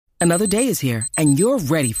Another day is here, and you're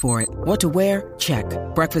ready for it. What to wear? Check.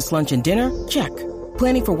 Breakfast, lunch, and dinner? Check.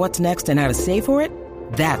 Planning for what's next and how to save for it?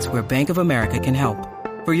 That's where Bank of America can help.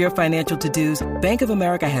 For your financial to-dos, Bank of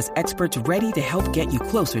America has experts ready to help get you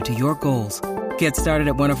closer to your goals. Get started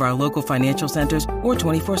at one of our local financial centers or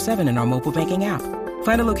 24/7 in our mobile banking app.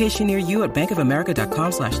 Find a location near you at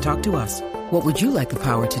bankofamerica.com/talktous. What would you like the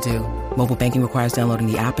power to do? Mobile banking requires downloading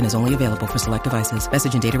the app and is only available for select devices.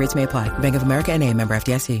 Message and data rates may apply. Bank of America N.A., member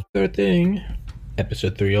FDIC. Third thing,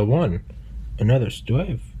 episode 301. Do I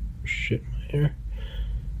have shit in my hair?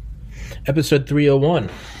 Episode 301.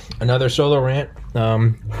 Another solo rant.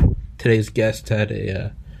 Today's guest had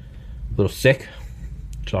a little sick.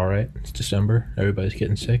 It's all right. It's December. Everybody's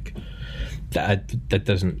getting sick. That's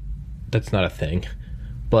not a thing.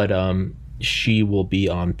 But she will be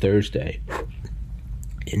on Thursday,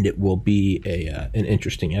 and it will be an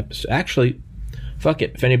interesting episode. Actually, fuck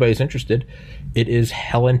it. If anybody's interested, it is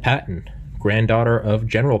Helen Patton, granddaughter of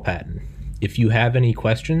General Patton. If you have any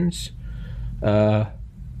questions,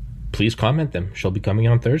 please comment them. She'll be coming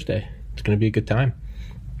on Thursday. It's going to be a good time.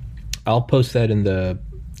 I'll post that in the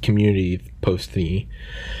community post thingy.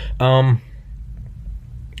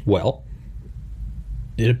 Well,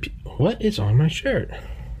 what is on my shirt?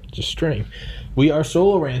 It's a string. We are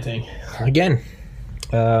solo ranting again.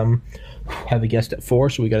 Have a guest at 4,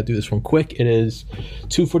 so we got to do this one quick. It is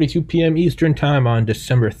 2:42 p.m. Eastern time on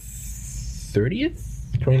December 30th,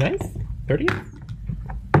 29th, 30th.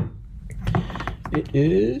 It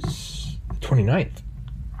is 29th,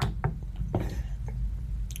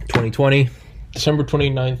 2020, December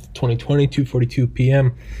 29th, 2020, 2:42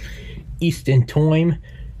 p.m. Eastern time.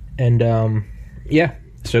 And yeah,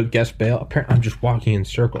 so guest bailed. Apparently, I'm just walking in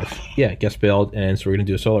circles. Yeah, guest bailed, and so we're going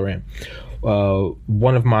to do a solo rant.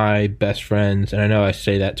 One of my best friends, and I know I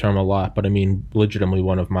say that term a lot, but I mean legitimately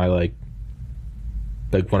one of my like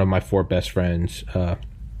one of my 4 best friends,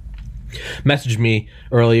 messaged me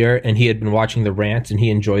earlier, and he had been watching the rants and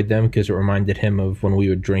he enjoyed them because it reminded him of when we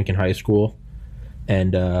would drink in high school,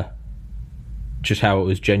 and just how it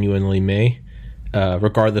was genuinely me,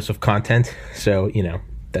 regardless of content. So, you know,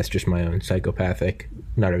 that's just my own psychopathic.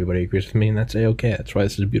 Not everybody agrees with me, and that's a-okay. That's why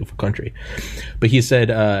this is a beautiful country. But he said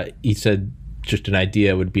just an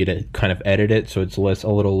idea would be to kind of edit it so it's a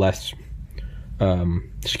little less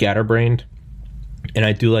scatterbrained. And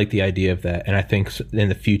I do like the idea of that, and I think in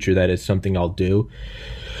the future that is something I'll do,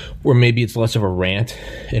 where maybe it's less of a rant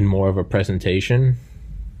and more of a presentation,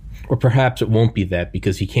 or perhaps it won't be that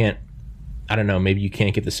because you can't, I don't know, maybe you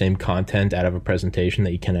can't get the same content out of a presentation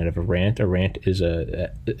that you can out of a rant. A rant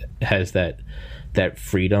has that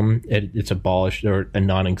freedom. It's abolished, or a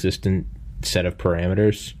non-existent set of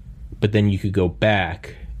parameters, but then you could go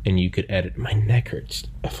back and you could edit. My neck hurts.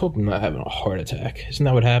 I hope I'm not having a heart attack. Isn't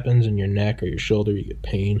that what happens in your neck or your shoulder? You get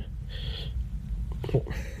pain.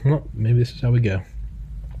 Well, maybe this is how we go.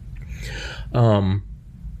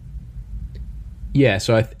 Yeah,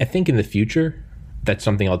 so I think in the future, that's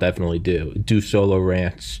something I'll definitely do solo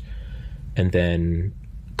rants and then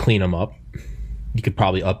clean them up. You could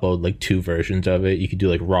probably upload like 2 versions of it. You could do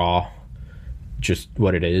like raw, just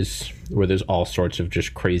what it is, where there's all sorts of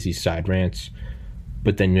just crazy side rants,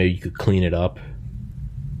 but then maybe you could clean it up.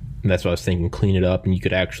 And that's what I was thinking, clean it up, and you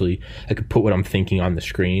could I could put what I'm thinking on the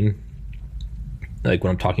screen. Like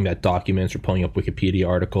when I'm talking about documents or pulling up Wikipedia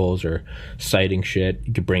articles or citing shit,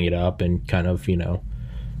 you could bring it up and kind of, you know,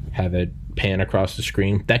 have it pan across the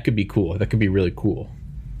screen. That could be cool. That could be really cool.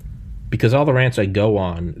 Because all the rants I go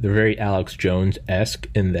on, they're very Alex Jones-esque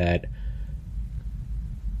in that,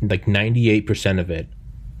 like 98% of it,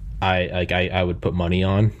 I would put money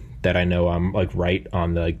on that. I know I'm like right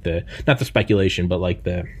on the not the speculation, but like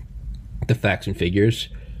the facts and figures.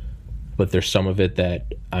 But there's some of it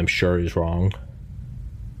that I'm sure is wrong,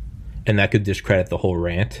 and that could discredit the whole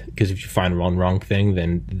rant. Because if you find one wrong thing,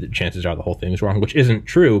 then the chances are the whole thing is wrong, which isn't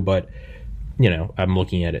true. But you know, I'm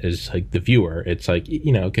looking at it as like the viewer. It's like,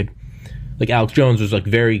 you know, it could. Like Alex Jones was like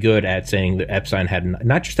very good at saying that Epstein had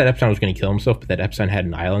not just that Epstein was going to kill himself, but that Epstein had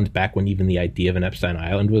an island back when even the idea of an Epstein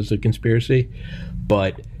island was a conspiracy.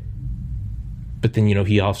 But then, you know,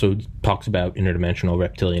 he also talks about interdimensional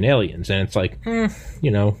reptilian aliens, and it's like, you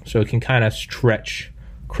know, so it can kind of stretch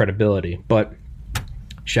credibility. But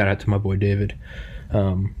shout out to my boy David.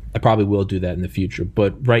 I probably will do that in the future,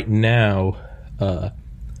 but right now, the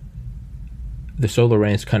solo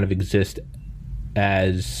rants kind of exist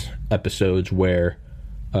as episodes where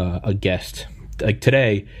a guest, like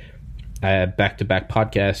today, I had back-to-back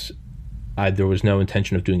podcasts. There was no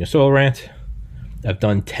intention of doing a solo rant. I've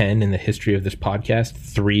done 10 in the history of this podcast.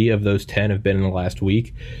 3 of those 10 have been in the last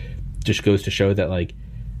week. Just goes to show that, like,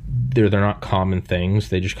 they're not common things.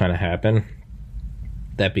 They just kind of happen.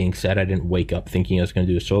 That being said, I didn't wake up thinking I was going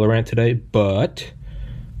to do a solo rant today, but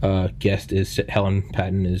guest is Helen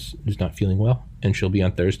Patton is not feeling well, and she'll be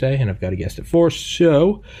on Thursday, and I've got a guest at 4,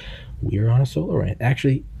 so we are on a solo rant.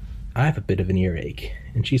 Actually, I have a bit of an earache,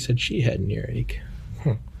 and she said she had an earache.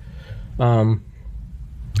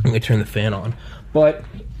 Let me turn the fan on. But,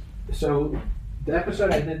 so, the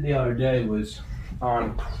episode I did the other day was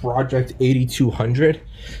on Project 8200,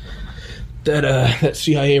 that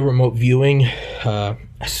CIA remote viewing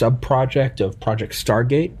sub-project of Project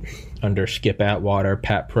Stargate under Skip Atwater,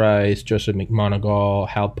 Pat Price, Joseph McMoneagle,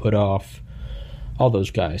 Hal Puthoff, all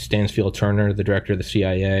those guys. Stansfield Turner, the director of the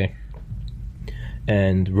CIA,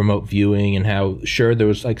 and remote viewing, and how, sure, there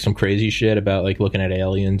was like some crazy shit about like looking at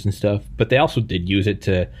aliens and stuff, but they also did use it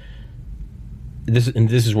to this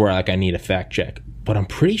is where like I need a fact check, but I'm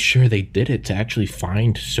pretty sure they did it to actually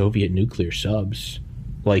find Soviet nuclear subs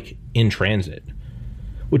like in transit,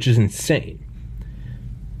 which is insane.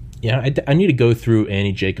 Yeah, I need to go through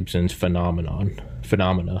Annie Jacobsen's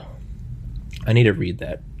Phenomena. I need to read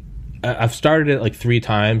that. I've started it like 3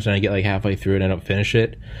 times, and I get like halfway through it and I don't finish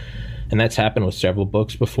it. And that's happened with several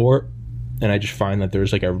books before. And I just find that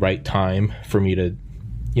there's like a right time for me to,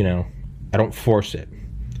 I don't force it.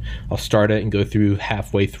 I'll start it and go through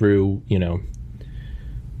halfway through,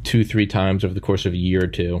 2-3 times over the course of a year or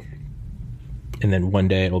two. And then one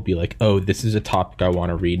day it'll be like, oh, this is a topic I want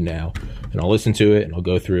to read now. And I'll listen to it and I'll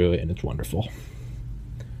go through it, and it's wonderful.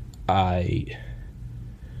 That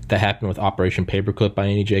happened with Operation Paperclip by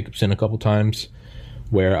Annie Jacobsen a couple times,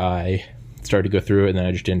 where I started to go through it and then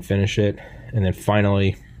I just didn't finish it. And then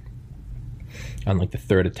finally, on like the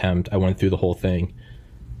 3rd attempt, I went through the whole thing,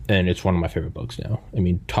 and it's one of my favorite books now. I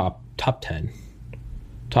mean, top 10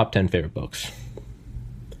 favorite books.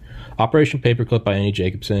 Operation Paperclip by Annie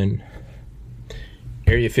Jacobsen.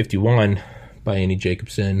 Area 51 by Annie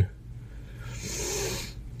Jacobsen.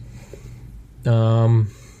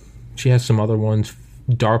 She has some other ones.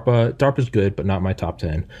 DARPA's good, but not my top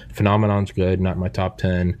 10. Phenomenon's good, not my top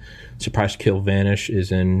 10. Surprise Kill Vanish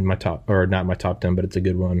is in my top, or not my top 10, but it's a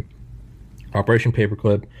good one. Operation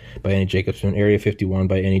Paperclip by Annie Jacobsen. Area 51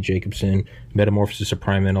 by Annie Jacobsen. Metamorphosis of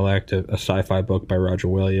Prime Intellect, a sci-fi book by Roger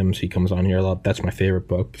Williams. He comes on here a lot. That's my favorite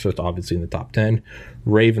book, so it's obviously in the top 10.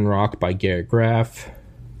 Raven Rock by Garrett Graff.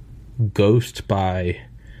 Ghost by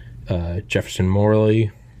Jefferson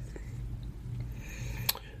Morley.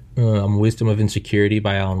 Wisdom of Insecurity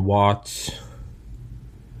by Alan Watts.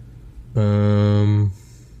 Probably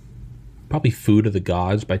Food of the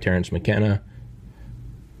Gods by Terence McKenna.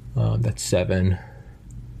 That's 7.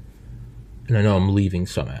 And I know I'm leaving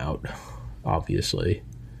some out, obviously.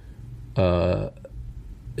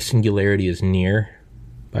 Singularity is Near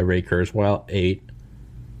by Ray Kurzweil, 8.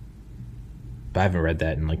 But I haven't read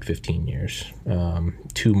that in like 15 years.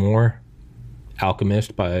 2 more.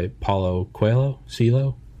 Alchemist by Paulo Coelho.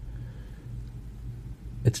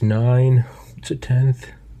 It's 9. It's a 10th.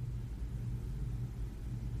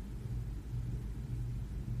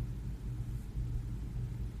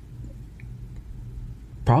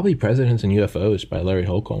 Probably Presidents and UFOs by Larry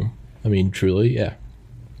Holcomb. I mean, truly, yeah.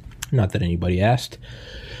 Not that anybody asked.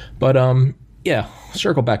 But, yeah,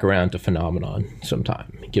 circle back around to Phenomenon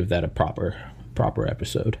sometime. Give that a proper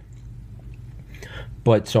episode.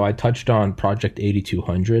 But, so I touched on Project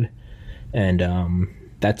 8200, and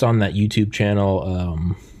that's on that YouTube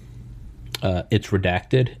channel, It's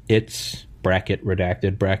Redacted. It's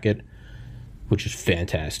redacted, which is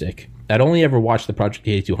fantastic. I'd only ever watched the Project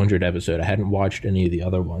 8200 episode. I hadn't watched any of the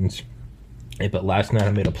other ones. But last night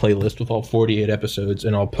I made a playlist with all 48 episodes,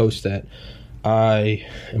 and I'll post that. I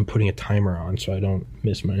am putting a timer on so I don't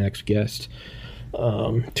miss my next guest.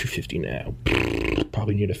 2:50 now.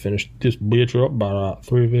 Probably need to finish this bitch up by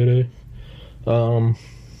 3:50.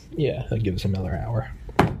 Yeah, that'll give us another hour.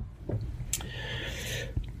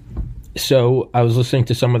 So I was listening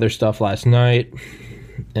to some of their stuff last night,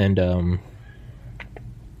 and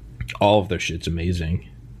all of their shit's amazing.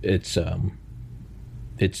 It's I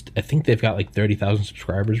think they've got like 30,000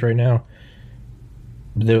 subscribers right now.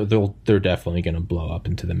 They're definitely going to blow up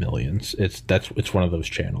into the millions. It's one of those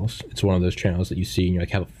channels. It's one of those channels that you see and you're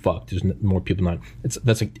like, how the fuck there's more people not.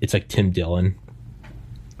 It's like Tim Dillon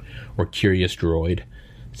or Curious Droid.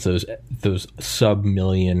 It's those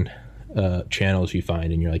sub-million channels you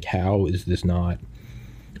find, and you're like, how is this not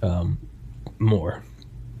more?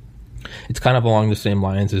 It's kind of along the same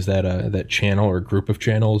lines as that channel or group of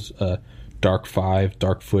channels, Dark 5,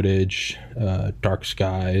 Dark Footage, Dark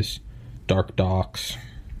Skies, Dark Docs.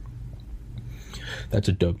 That's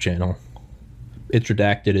a dope channel. It's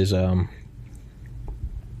Redacted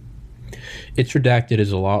It's Redacted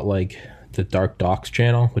is a lot like the Dark Docs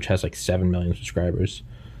channel, which has like 7 million subscribers.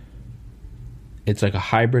 It's like a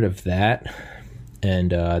hybrid of that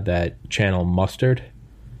and that channel Mustard.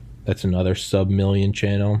 That's another sub-million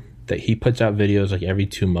channel that he puts out videos like every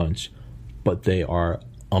 2 months, but they are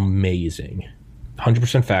amazing.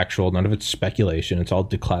 100% factual, none of it's speculation. It's all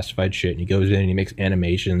declassified shit, and he goes in and he makes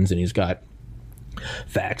animations, and he's got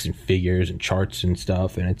facts and figures and charts and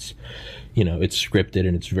stuff, and it's, you know, it's scripted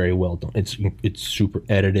and it's very well done. It's super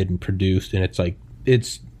edited and produced, and it's like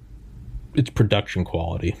it's production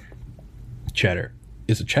quality. Cheddar.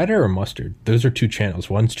 Is it Cheddar or Mustard? Those are two channels.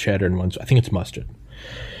 One's Cheddar and one's, I think it's Mustard.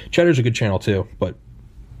 Cheddar's a good channel too, but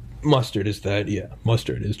Mustard is that, yeah.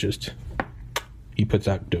 Mustard is just, he puts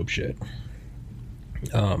out dope shit.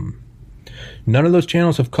 None of those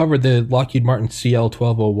channels have covered the Lockheed Martin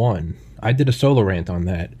CL-1201. I did a solo rant on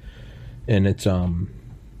that, and it's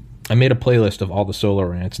I made a playlist of all the solo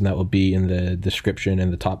rants, and that will be in the description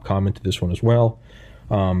and the top comment to this one as well.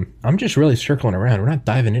 I'm just really circling around. We're not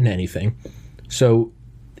diving into anything. So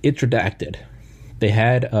it's Redacted. They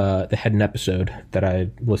had an episode that I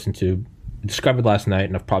listened to, discovered last night,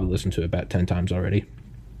 and I've probably listened to it about 10 times already.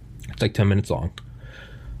 It's like 10 minutes long.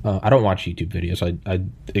 I don't watch YouTube videos.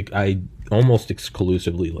 I almost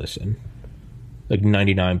exclusively listen. Like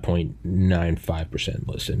 99.95%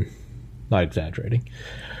 listen. Not exaggerating.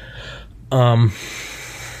 Gotta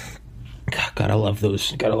love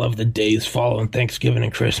those. Gotta love the days following Thanksgiving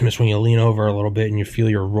and Christmas when you lean over a little bit and you feel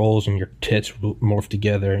your rolls and your tits morph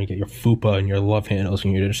together and you get your fupa and your love handles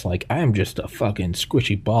and you're just like, I am just a fucking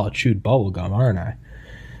squishy ball of chewed bubblegum, aren't I?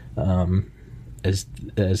 As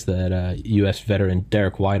that U.S. veteran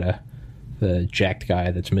Derek White, the jacked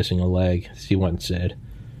guy that's missing a leg, as he once said,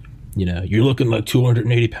 you know, you're looking like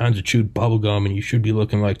 280 pounds of chewed bubblegum and you should be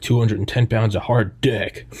looking like 210 pounds of hard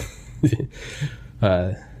dick.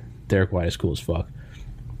 Derek White is cool as fuck.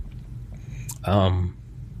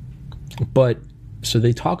 But so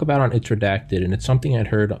they talk about on It's Redacted, and it's something I'd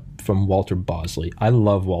heard from Walter Bosley. I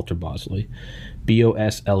love Walter Bosley,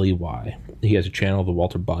 Bosley. He has a channel, the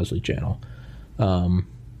Walter Bosley channel.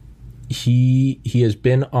 He has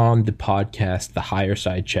been on the podcast The Higher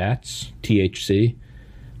Side Chats, THC,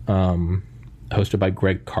 hosted by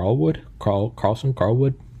Greg Carlwood.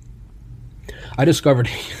 I discovered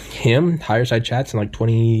him, Higher Side Chats, in like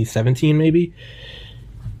 2017 maybe.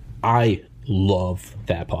 I love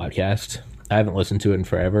that podcast. I haven't listened to it in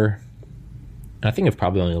forever. I think I've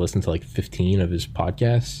probably only listened to like 15 of his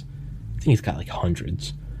podcasts. I think he's got like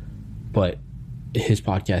hundreds. But his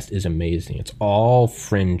podcast is amazing. It's all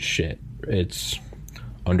fringe shit. It's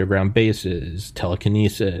underground bases,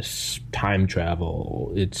 telekinesis, time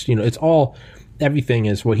travel. It's, you know, it's all, everything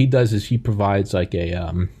is, what he does is he provides like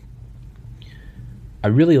a, I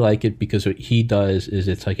really like it because what he does is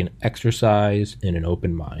it's like an exercise in an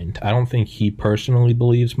open mind. I don't think he personally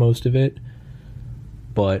believes most of it,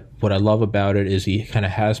 but what I love about it is he kind of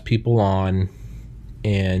has people on,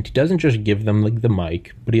 and he doesn't just give them like the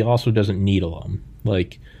mic, but he also doesn't needle them.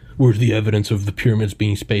 Like, where's the evidence of the pyramids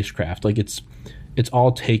being spacecraft? Like, it's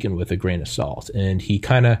all taken with a grain of salt. And he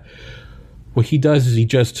kind of, what he does is he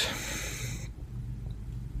just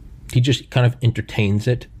kind of entertains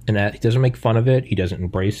it, and he doesn't make fun of it. He doesn't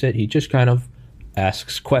embrace it. He just kind of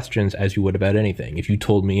asks questions as you would about anything. If you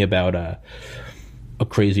told me about a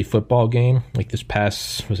crazy football game, like this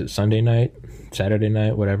past, was it Saturday night,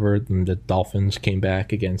 whatever, and the Dolphins came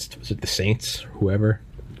back against, was it the Saints, whoever,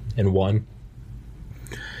 and won.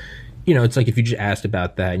 You know, it's like if you just asked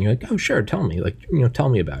about that and you're like, oh, sure, tell me. Like, you know, tell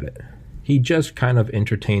me about it. He just kind of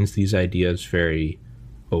entertains these ideas very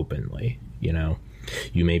openly, you know.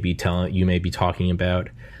 You may be talking about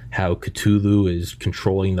how Cthulhu is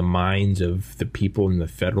controlling the minds of the people in the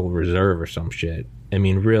Federal Reserve or some shit. I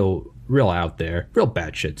mean, real out there, real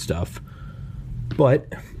batshit stuff.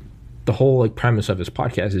 But the whole like premise of his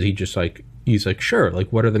podcast is he's like, sure,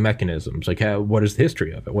 like what are the mechanisms? Like what is the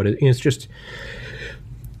history of it? It's just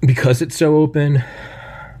because it's so open.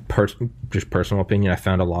 Just personal opinion, I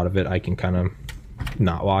found a lot of it I can kind of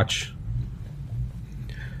not watch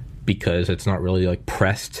because it's not really like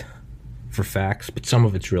pressed for facts, but some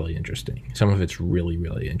of it's really interesting. Some of it's really,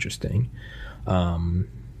 really interesting.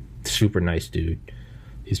 Super nice dude.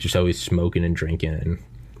 He's just always smoking and drinking.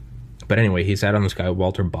 But anyway, he's had on this guy,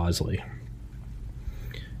 Walter Bosley.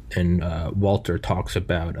 And Walter talks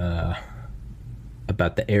about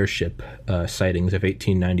the airship sightings of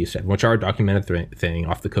 1897, which are a documented thing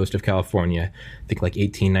off the coast of California. I think like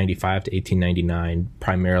 1895 to 1899,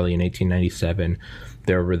 primarily in 1897,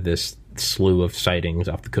 there were this slew of sightings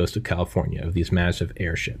off the coast of California of these massive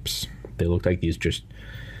airships. They looked like these just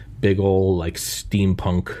big old like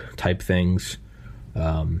steampunk type things,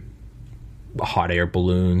 hot air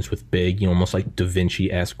balloons with big, almost like Da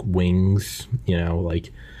Vinci-esque wings,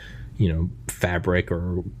 like, fabric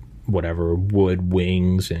or whatever, wood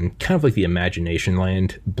wings, and kind of like the Imagination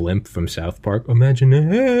Land blimp from South Park.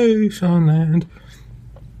 Imagination Land.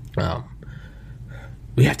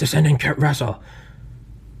 We have to send in Kurt Russell.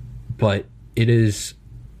 But it is...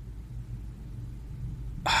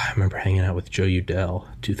 I remember hanging out with Joe Udell,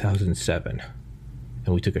 2007,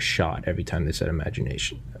 and we took a shot every time they said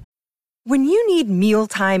Imagination. When you need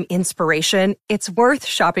mealtime inspiration, it's worth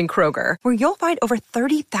shopping Kroger, where you'll find over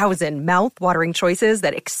 30,000 mouth-watering choices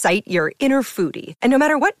that excite your inner foodie. And no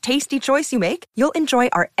matter what tasty choice you make, you'll enjoy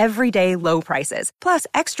our everyday low prices, plus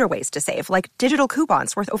extra ways to save, like digital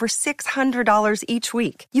coupons worth over $600 each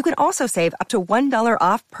week. You can also save up to $1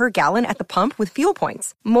 off per gallon at the pump with fuel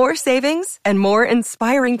points. More savings and more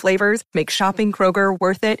inspiring flavors make shopping Kroger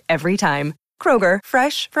worth it every time. Kroger,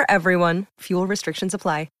 fresh for everyone. Fuel restrictions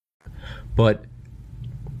apply. But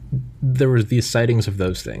there was these sightings of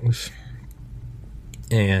those things.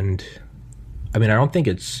 And, I don't think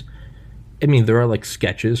it's... there are, like,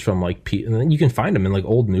 sketches from, like... and then you can find them in, like,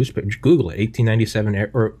 old newspapers. Google it,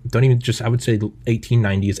 1897... or don't even just... I would say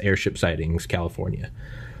 1890s airship sightings, California.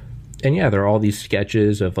 And, yeah, there are all these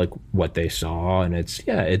sketches of, like, what they saw. And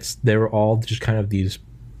they were all just kind of these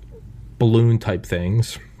balloon-type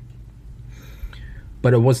things.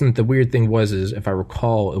 But it wasn't, the weird thing is, if I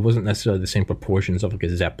recall, it wasn't necessarily the same proportions of like a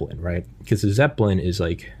Zeppelin, right? Because a Zeppelin is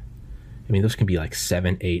like, those can be like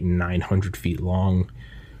 700, 800, 900 feet long.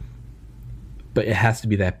 But it has to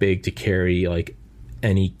be that big to carry like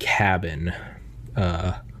any cabin,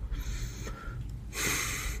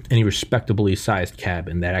 any respectably sized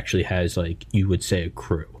cabin that actually has like, you would say, a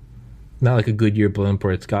crew. Not like a Goodyear blimp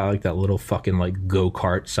where it's got like that little fucking like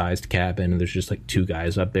go-kart sized cabin and there's just like two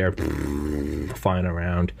guys up there flying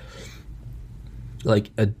around.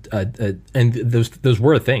 Like and those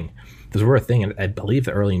were a thing. Those were a thing, and I believe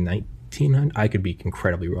the early 1900s. I could be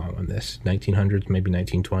incredibly wrong on this. 1900s, maybe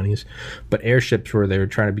 1920s. But airships they were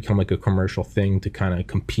trying to become like a commercial thing to kind of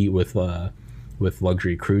compete with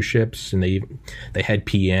luxury cruise ships, and they had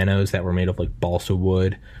pianos that were made of like balsa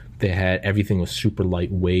wood. They had everything was super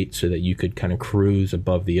lightweight so that you could kind of cruise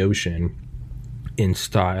above the ocean in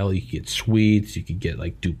style. You could get suites, you could get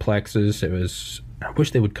like duplexes. I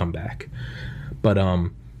wish they would come back. But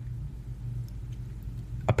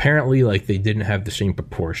apparently like they didn't have the same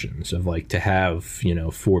proportions of like to have,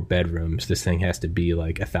 4 bedrooms. This thing has to be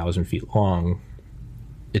like 1,000 feet long.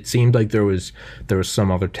 It seemed like there was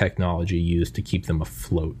some other technology used to keep them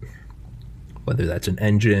afloat. Whether that's an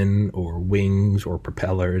engine or wings or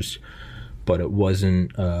propellers, but it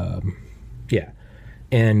wasn't,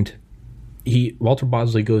 And Walter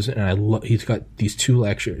Bosley goes in, and he's got these 2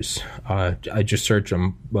 lectures. I just searched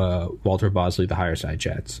them, Walter Bosley, The Higher Side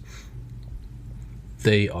Chats.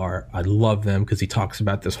 I love them because he talks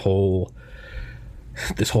about this whole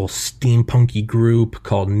steampunky group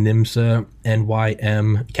called NYMZA,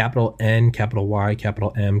 N-Y-M, capital N, capital Y,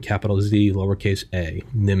 capital M, capital Z, lowercase a,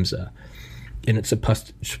 NYMZA. And it's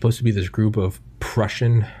supposed to be this group of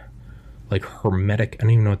Prussian, like Hermetic, I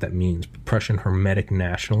don't even know what that means, but Prussian Hermetic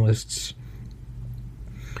nationalists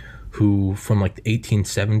who from like the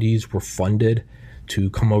 1870s were funded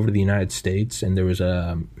to come over to the United States. And there was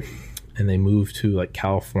and they moved to like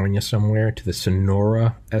California somewhere, to the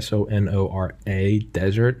Sonora, Sonora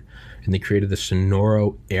desert. And they created the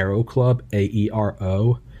Sonora Aero Club,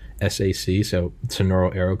 AERO. SAC, so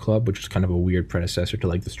Sonora Aero Club, which is kind of a weird predecessor to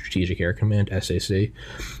like the Strategic Air Command, SAC.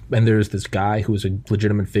 And there's this guy who was a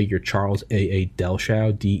legitimate figure, Charles A.A.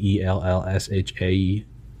 Delshow, D-E-L-L-S-H-A-U,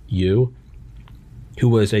 who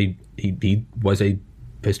was he was a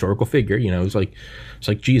historical figure. It's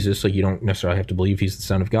like Jesus. Like, you don't necessarily have to believe he's the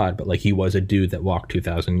son of God, but like he was a dude that walked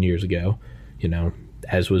 2,000 years ago,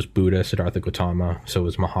 as was Buddha, Siddhartha Gautama, so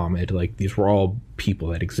was Muhammad. Like, these were all people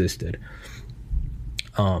that existed.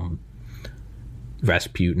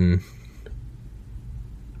 Rasputin,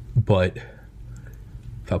 but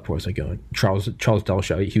how far was I going? Charles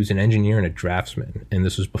Delshow, he was an engineer and a draftsman, and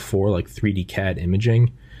this was before like 3D CAD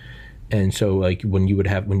imaging. And so like when you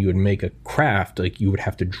would make a craft, like you would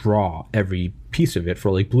have to draw every piece of it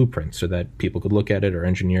for like blueprints so that people could look at it, or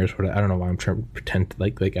engineers. I don't know why I'm trying to pretend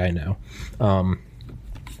like I know.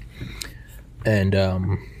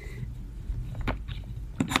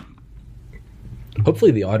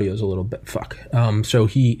 Hopefully the audio is a little bit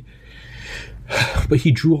but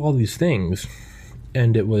he drew all these things,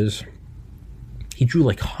 and he drew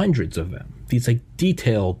like hundreds of them, these like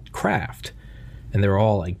detailed craft, and they were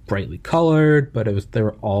all like brightly colored, but there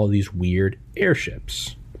were all these weird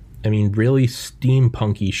airships. I mean, really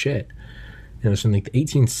steampunky shit. It was from like the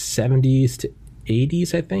 1870s to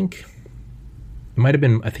 80s, I think. It might have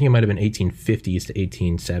been 1850s to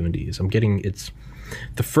 1870s.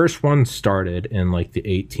 The first one started in like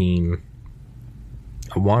I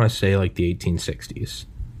want to say like the 1860s,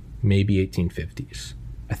 maybe 1850s.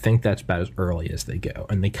 I think that's about as early as they go.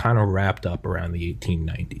 And they kind of wrapped up around the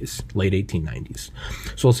 1890s, late 1890s.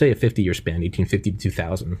 So we'll say a 50-year span, 1850 to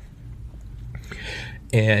 2000.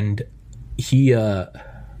 And so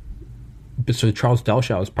Charles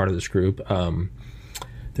Delshaw was part of this group.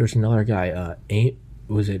 There's another guy,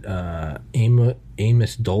 Amos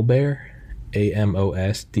Dolbear?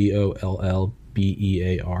 Amos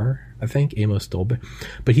Dollbear, I think, Amos Dolbear.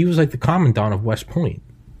 But he was like the commandant of West Point.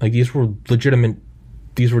 Like these were legitimate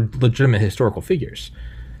historical figures,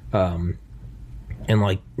 and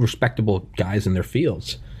like respectable guys in their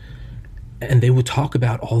fields. And they would talk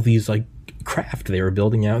about all these like craft they were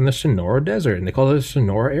building out in the Sonora Desert, and they called it the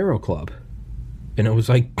Sonora Aero Club. And it was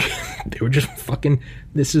like they were just fucking.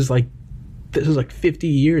 This is like 50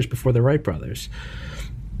 years before the Wright brothers.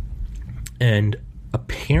 And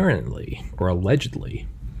apparently, or allegedly,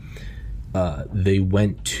 they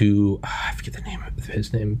went to, I forget the name of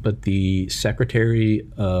his name, but the Secretary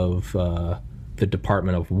of the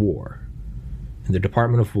Department of War. And the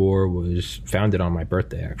Department of War was founded on my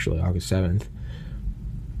birthday, actually, August 7th.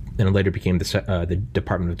 And it later became the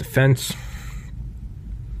Department of Defense.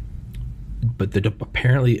 But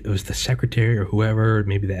apparently it was the Secretary or whoever,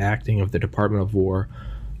 maybe the acting of the Department of War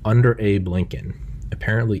under Abe Lincoln.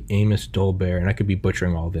 Apparently Amos Dolbear, and I could be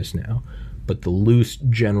butchering all this now, but the loose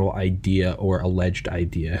general idea or alleged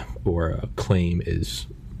idea or a claim is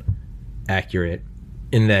accurate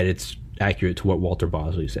in that it's accurate to what Walter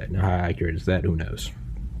Bosley said. Now, how accurate is that? Who knows?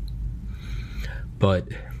 But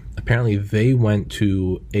apparently they went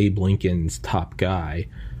to Abe Lincoln's top guy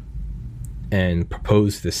and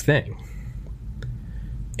proposed this thing.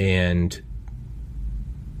 And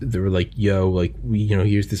they were like, yo, like,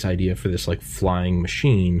 here's this idea for this like flying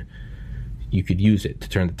machine. You could use it to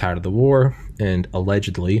turn the tide of the war. And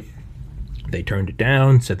allegedly they turned it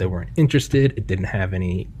down, said they weren't interested. It didn't have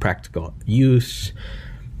any practical use.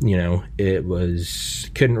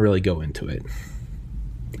 Couldn't really go into it.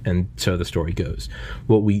 And so the story goes.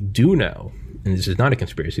 What we do know, and this is not a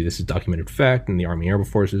conspiracy, this is documented fact in the Army Air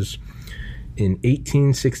Forces, in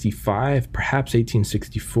 1865, perhaps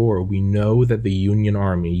 1864, we know that the Union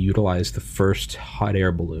Army utilized the first hot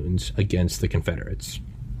air balloons against the Confederates.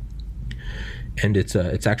 And it's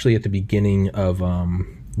actually at the beginning of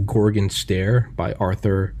Gorgon Stair by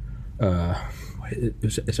Arthur.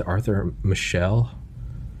 Is it Arthur Michel?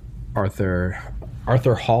 Arthur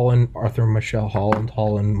Holland. Arthur Michel Holland.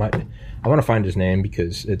 I want to find his name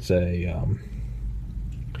because it's a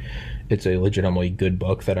legitimately good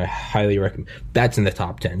book that I highly recommend. That's in the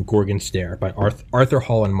top 10. Gorgon Stair by Arthur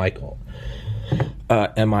Holland Michael.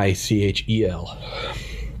 Michel.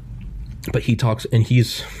 But he talks, and he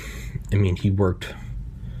worked.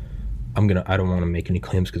 I don't want to make any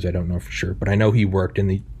claims because I don't know for sure, but I know he worked in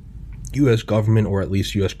the U.S. government, or at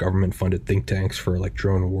least U.S. government funded think tanks for like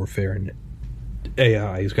drone warfare and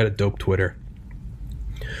AI. He's got a dope Twitter.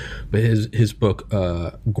 But his book,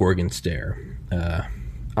 Gorgon Stair,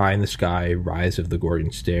 Eye in the Sky, Rise of the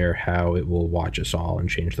Gorgon Stair, How It Will Watch Us All and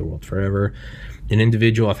Change the World Forever. An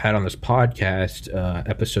individual I've had on this podcast,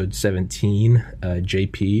 episode 17,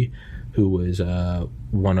 JP, who was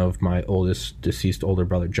one of my deceased older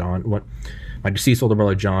brother John. My deceased older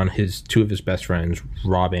brother John, two of his best friends,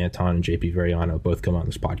 Rob Anton and JP Veriano, both come on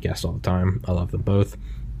this podcast all the time. I love them both.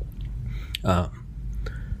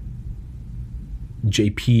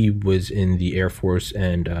 JP was in the Air Force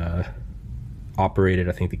and operated,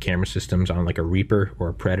 I think, the camera systems on like a Reaper or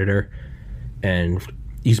a Predator. And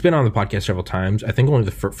he's been on the podcast several times. I think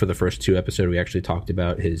only for the first two episodes we actually talked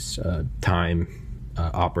about his time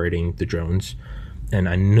operating the drones. And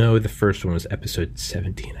I know the first one was episode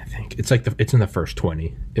 17, I think. It's like it's in the first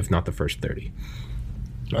 20, if not the first 30.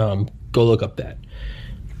 Go look up that.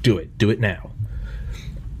 Do it now.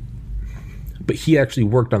 But he actually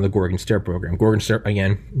worked on the Gorgon Stair program. Gorgon Stair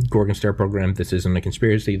program, this isn't a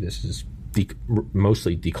conspiracy. This is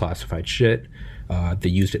mostly declassified shit. They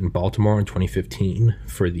used it in Baltimore in 2015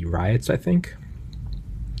 for the riots, I think.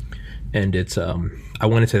 And it's I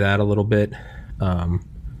went into that a little bit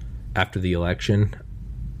after the election,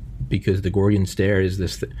 because the Gorgon Stair is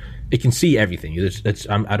this it can see everything.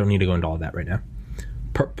 I don't need to go into all that right now.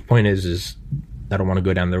 Point is I don't want to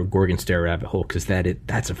go down the Gorgon Stair rabbit hole, because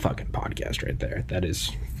that's a fucking podcast right there. That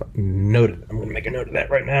is noted. I'm going to make a note of that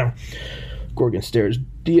right now. Gorgon Stair is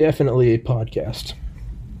definitely a podcast.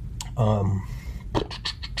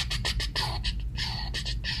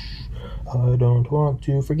 I don't want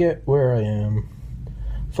to forget where I am.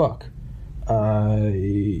 Fuck.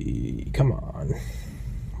 Come on.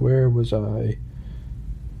 Where was I?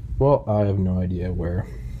 Well, I have no idea where.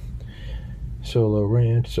 Solo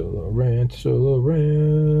rant.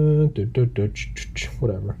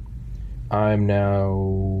 Whatever. I'm now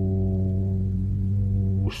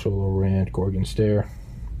solo rant, Gorgon Stare.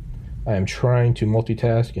 I am trying to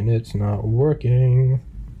multitask and it's not working.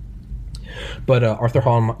 But Arthur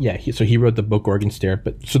Hall, so he wrote the book Gorgon Stare.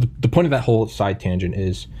 But so the point of that whole side tangent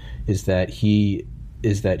is that he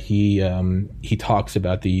talks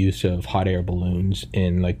about the use of hot air balloons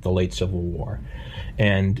in like the late Civil War,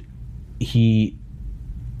 and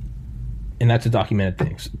that's a documented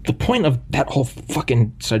thing. So the point of that whole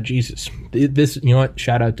fucking Jesus, this, you know what?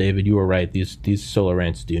 Shout out David, you were right. These solo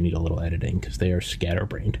rants do need a little editing because they are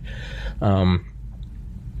scatterbrained.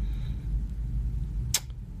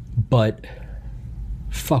 But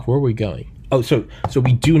fuck, where are we going? Oh, so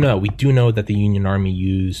we do know that the Union Army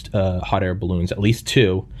used hot air balloons, at least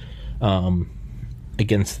two,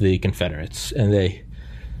 against the Confederates, and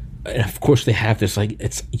of course they have this, like,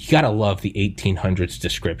 you gotta love the 1800s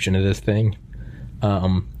description of this thing.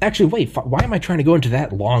 Actually, wait, why am I trying to go into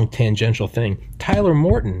that long tangential thing? Tyler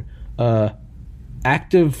Morton,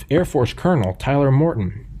 active Air Force Colonel Tyler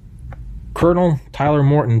Morton,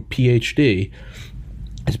 PhD,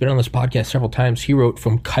 has been on this podcast several times. He wrote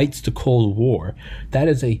From Kites to Cold War. That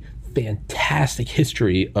is a fantastic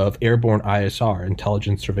history of airborne ISR,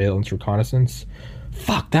 intelligence, surveillance, reconnaissance.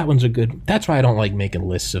 Fuck, that one's a good... That's why I don't like making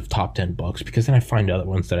lists of top 10 books, because then I find other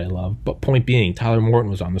ones that I love. But point being, Tyler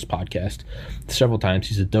Morton was on this podcast several times.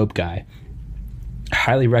 He's a dope guy.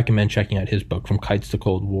 Highly recommend checking out his book, From Kites to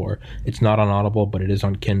Cold War. It's not on Audible, but it is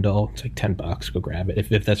on Kindle. It's like $10. Go grab it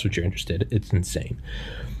if that's what you're interested in. It's insane.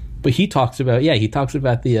 But he talks about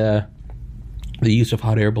the use of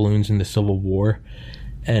hot air balloons in the Civil War,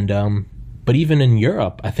 and but even in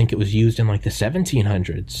Europe, I think it was used in like the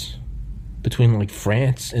 1700s between like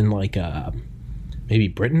France and like maybe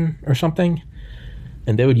Britain or something,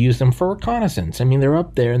 and they would use them for reconnaissance. I mean, they're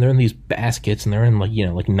up there and they're in these baskets and they're in like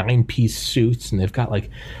 9-piece suits and they've got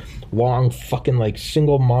like long fucking like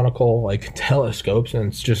single monocle like telescopes, and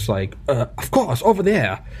it's just like of course over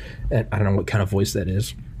there, and I don't know what kind of voice that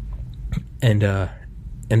is. And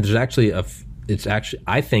there's actually I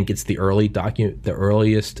think it's the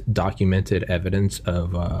earliest documented evidence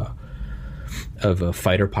of a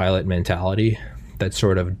fighter pilot mentality, that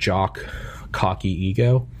sort of jock, cocky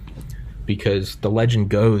ego, because the legend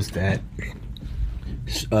goes that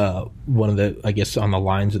one of the, I guess on the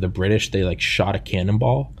lines of the British, they like shot a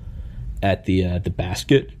cannonball at the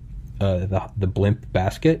basket, the blimp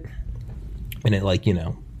basket, and it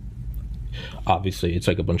obviously it's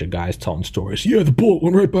like a bunch of guys telling stories. Yeah, the bullet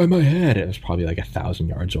went right by my head. It was probably like 1,000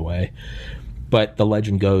 yards away. But the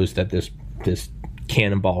legend goes that this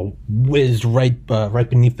cannonball whizzed right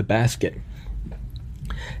beneath the basket.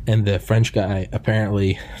 And the French guy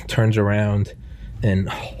apparently turns around and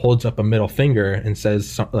holds up a middle finger and says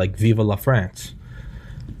something like, Vive la France.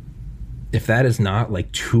 If that is not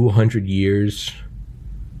like 200 years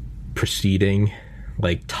preceding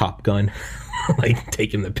like Top Gun, like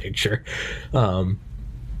taking the picture.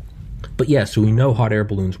 But yeah, so we know hot air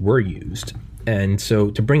balloons were used. And so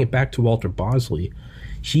to bring it back to Walter Bosley,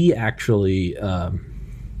 he actually,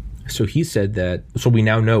 so he said that, so we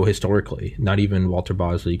now know historically, not even Walter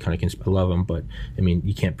Bosley kind of, I love him, but I mean,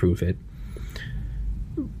 you can't prove it.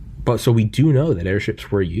 But so we do know that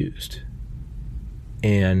airships were used.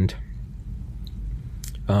 And,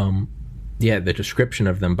 yeah, the description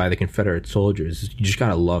of them by the Confederate soldiers, you just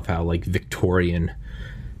gotta love how like Victorian,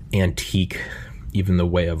 antique, even the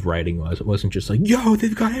way of writing was. It wasn't just like, yo,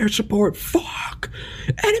 they've got air support, fuck,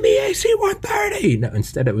 enemy AC-130. No,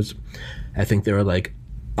 instead it was, I think they were like,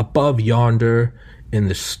 above yonder in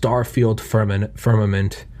the star-filled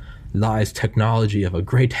firmament lies technology of a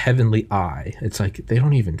great heavenly eye. It's like they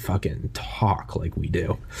don't even fucking talk like we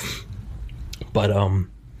do. But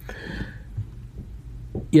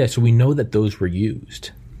yeah, so we know that those were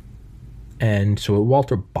used. And so what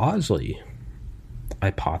Walter Bosley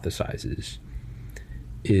hypothesizes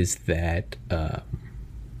is that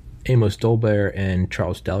Amos Dolbear and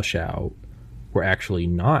Charles Delshow were actually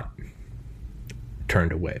not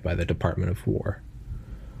turned away by the Department of War,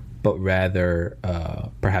 but rather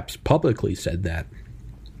perhaps publicly said that,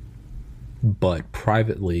 but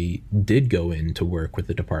privately did go in to work with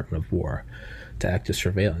the Department of War to act as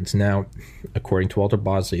surveillance. Now, according to Walter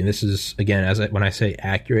Bosley, and this is, again, when I say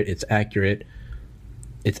accurate, it's accurate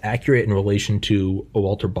in relation to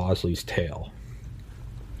Walter Bosley's tale.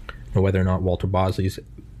 Now, whether or not Walter Bosley's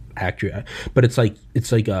accurate, but it's like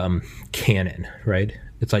canon, right?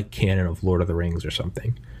 It's like canon of Lord of the Rings or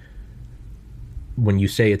something. When you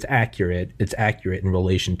say it's accurate in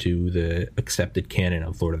relation to the accepted canon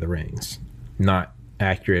of Lord of the Rings, not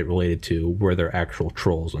accurate related to were there actual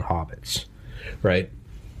trolls and hobbits, right?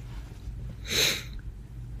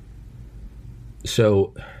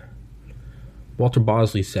 So Walter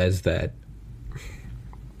Bosley says that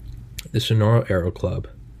the Sonora Aero Club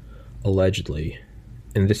allegedly,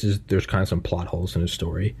 and there's kind of some plot holes in his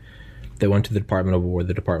story, they went to the Department of War.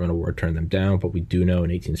 The Department of War turned them down, but we do know in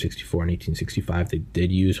 1864 and 1865 they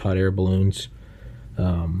did use hot air balloons.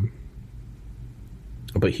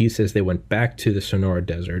 But he says they went back to the Sonora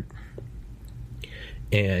Desert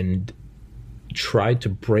and tried to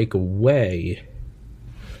break away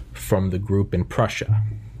from the group in Prussia,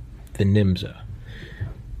 the Nimza.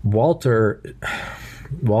 Walter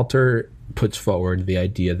puts forward the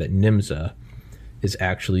idea that Nimza is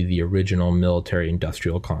actually the original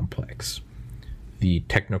military-industrial complex, the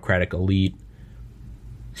technocratic elite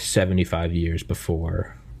 75 years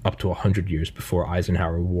before, up to 100 years before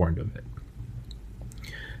Eisenhower warned of it.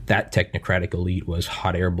 That technocratic elite was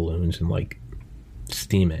hot air balloons and like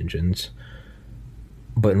steam engines,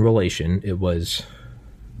 but in relation,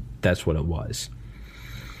 that's what it was.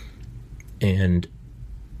 And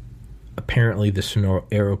apparently the Sonora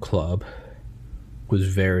Aero Club was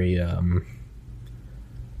very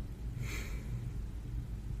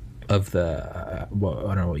of the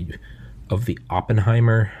of the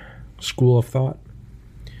Oppenheimer school of thought.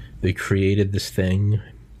 They created this thing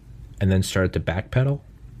and then started to backpedal.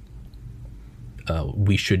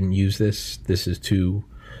 We shouldn't use this. This is too,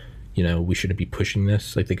 we shouldn't be pushing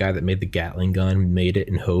this. Like the guy that made the Gatling gun made it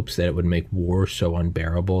in hopes that it would make war so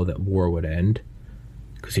unbearable that war would end.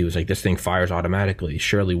 Because he was like, this thing fires automatically.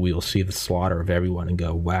 Surely we will see the slaughter of everyone and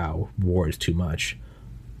go, wow, war is too much.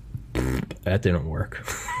 That didn't work.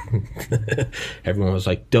 Everyone was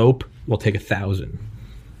like, dope, we'll take 1,000.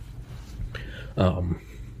 But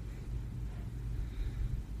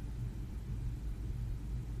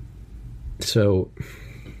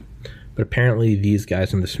apparently these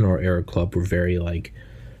guys in the Sonora Aero Club were very like,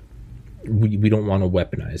 we don't want to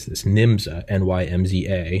weaponize this. NIMZA,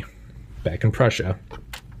 NYMZA, back in Prussia,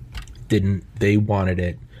 they wanted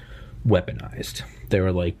it weaponized. They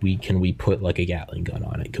were like, can we put like a Gatling gun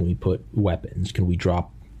on it? Can we put weapons? Can we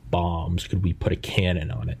drop bombs? Could we put a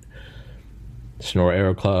cannon on it? Sonora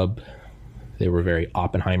Aero Club, they were very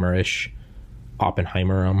Oppenheimer-ish,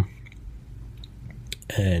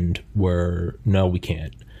 and no, we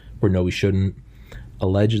can't. No, we shouldn't.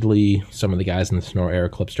 Allegedly, some of the guys in the Sonora Aero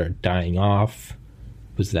Club started dying off.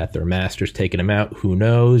 Was that their masters taking them out? Who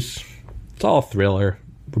knows? It's all a thriller.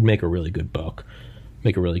 Would make a really good book.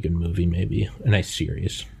 Make a really good movie, maybe. A nice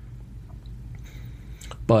series.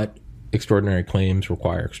 But extraordinary claims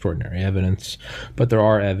require extraordinary evidence. But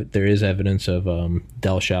there is evidence of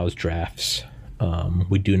Delshau's drafts.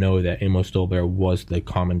 We do know that Amos Dolbear was the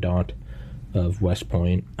commandant of West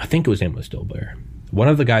Point. I think it was Amos Dolbear. One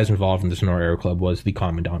of the guys involved in the Sonora Aero Club was the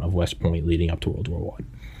commandant of West Point leading up to World War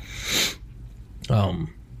I.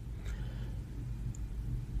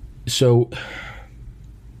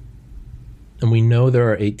 And we know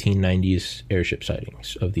there are 1890s airship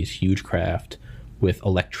sightings of these huge craft with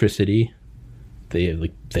electricity. They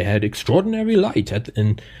had extraordinary light,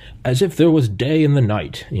 and as if there was day in the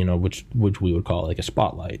night, which we would call like a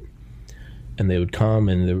spotlight. And they would come,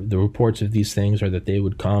 and the reports of these things are that they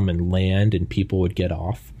would come and land, and people would get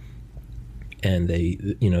off. And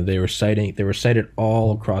they were sighted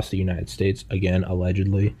all across the United States. Again,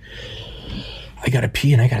 allegedly. I gotta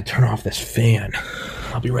pee, and I gotta turn off this fan.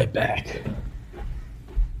 I'll be right back.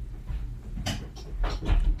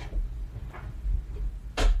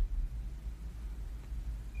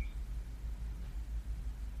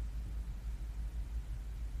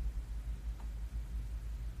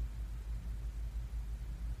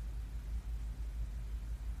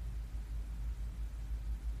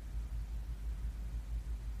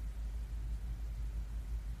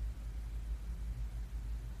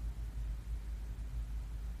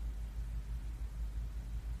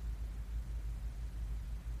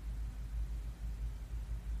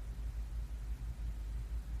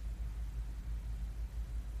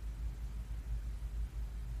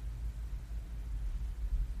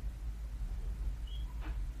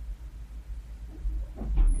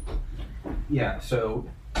 Yeah, so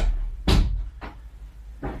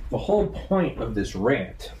the whole point of this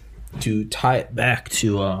rant, to tie it back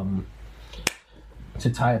to God,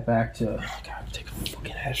 take a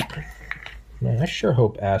fucking aspirin. Man, I sure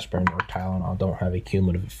hope aspirin or Tylenol don't have a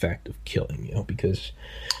cumulative effect of killing you, because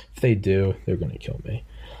if they do, they're going to kill me.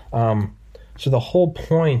 So the whole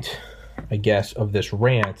point, I guess, of this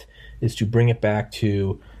rant is to bring it back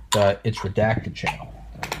to the It's Redacted channel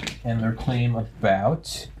and their claim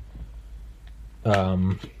about,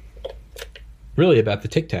 really about the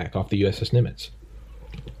Tic Tac off the USS Nimitz.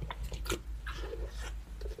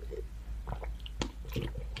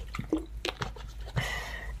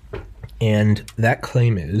 And that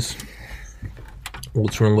claim is, well,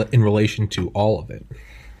 it's in relation to all of it.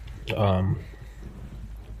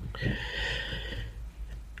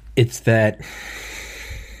 It's that,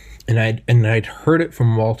 and I'd heard it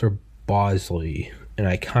from Walter Bosley, and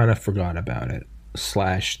I kind of forgot about it, /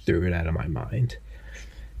 threw it out of my mind.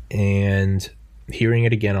 And hearing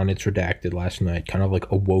it again on It's Redacted last night kind of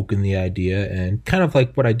like awoken the idea, and kind of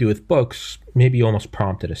like what I do with books, maybe almost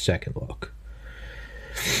prompted a second look.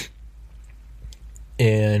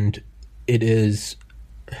 And it is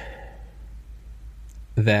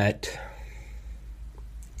that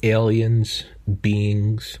aliens,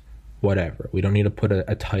 beings, whatever, we don't need to put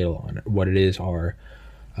a title on it. What it is are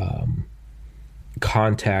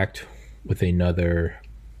contact with another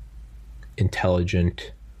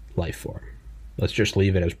intelligent life form. Let's just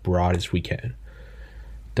leave it as broad as we can.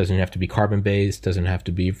 Doesn't have to be carbon-based, doesn't have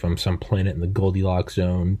to be from some planet in the Goldilocks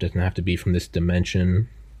zone, doesn't have to be from this dimension.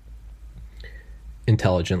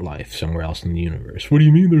 Intelligent life somewhere else in the universe. What do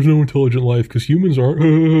you mean there's no intelligent life? Because humans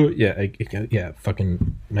aren't. Yeah,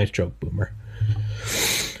 fucking nice joke, boomer.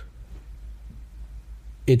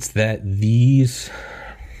 It's that these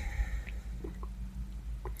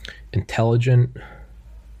intelligent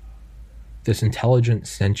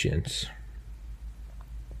sentience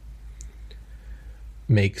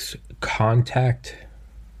makes contact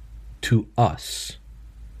to us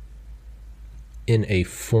in a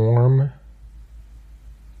form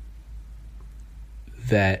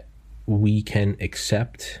that we can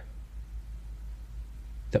accept,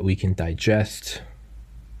 that we can digest,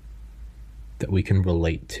 that we can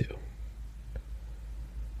relate to.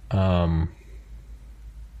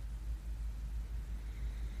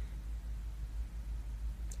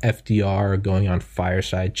 FDR going on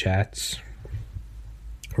fireside chats,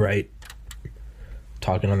 right?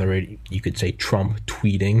 Talking on the radio, you could say Trump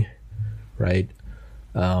tweeting, right?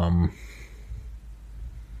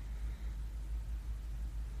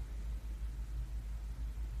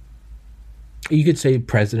 You could say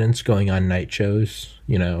presidents going on night shows,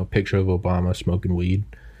 a picture of Obama smoking weed.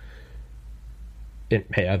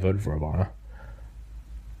 Hey, I voted for Obama.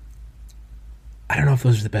 I don't know if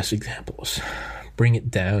those are the best examples. Bring it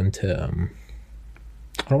down to,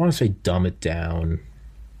 I don't want to say dumb it down.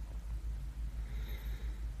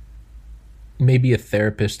 Maybe a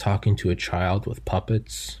therapist talking to a child with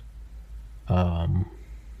puppets.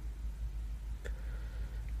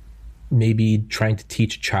 Maybe trying to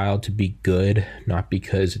teach a child to be good, not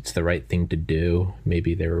because it's the right thing to do.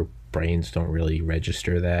 Maybe their brains don't really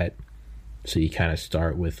register that. So you kind of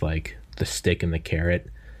start with like the stick and the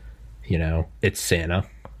carrot. It's Santa.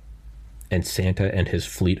 And Santa and his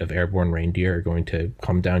fleet of airborne reindeer are going to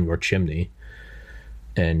come down your chimney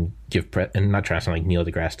and and not try to sound like Neil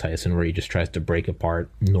deGrasse Tyson, where he just tries to break apart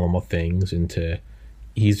normal things into,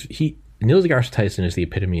 Neil deGrasse Tyson is the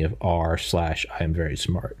epitome of R/I am very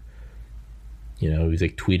smart. He's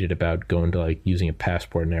like tweeted about going to like using a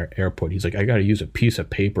passport in an airport. He's like, I got to use a piece of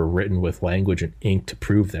paper written with language and ink to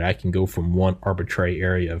prove that I can go from one arbitrary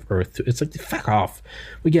area of Earth to. It's like, fuck off.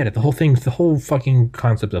 We get it. The whole fucking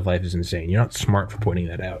concept of life is insane. You're not smart for pointing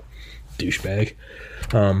that out, douchebag.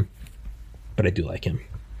 But I do like him.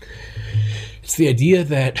 It's the idea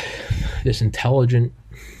that this intelligent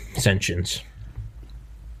sentience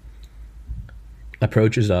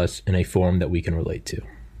approaches us in a form that we can relate to.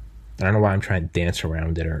 I don't know why I'm trying to dance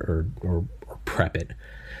around it or prep it.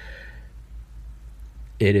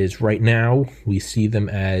 It is right now, we see them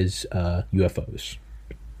as UFOs.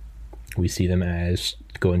 We see them as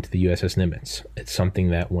going to the USS Nimitz. It's something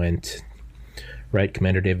that went, right?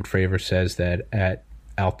 Commander David Fravor says that at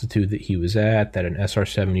altitude that he was at, that an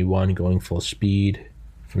SR-71 going full speed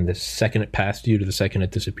from the second it passed you to the second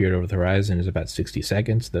it disappeared over the horizon is about 60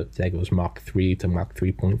 seconds. That goes Mach 3 to Mach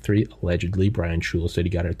 3.3. Allegedly, Brian Schul said he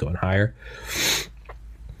got it going higher.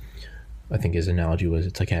 I think his analogy was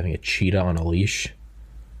it's like having a cheetah on a leash.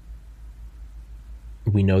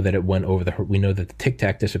 We know that it went over we know that the Tic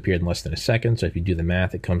Tac disappeared in less than a second. So if you do the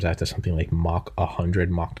math, it comes out to something like Mach 100,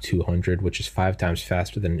 Mach 200, which is 5 times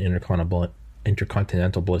faster than an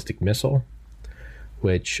intercontinental ballistic missile,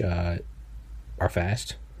 which are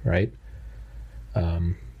fast, right?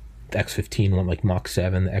 The X-15 went like Mach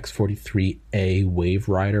 7. The X-43A Wave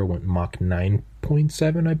Rider went Mach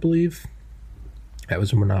 9.7, I believe. That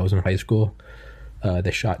was when I was in high school.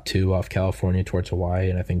 They shot 2 off California towards Hawaii,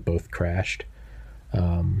 and I think both crashed.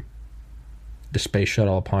 The space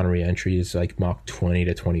shuttle upon re-entry is like Mach 20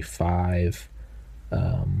 to 25.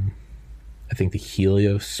 I think the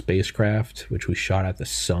Helios spacecraft, which we shot at the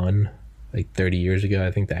sun like 30 years ago,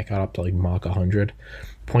 I think that got up to like Mach 100.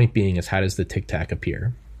 Point being is, how does the Tic Tac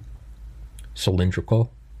appear?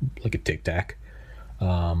 Cylindrical, like a Tic Tac.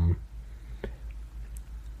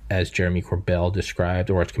 As Jeremy Corbell described,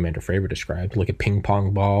 or as Commander Fravor described, like a ping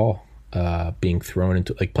pong ball being thrown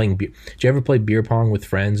into, like playing beer. Did you ever play beer pong with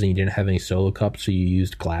friends and you didn't have any solo cups, so you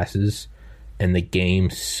used glasses and the game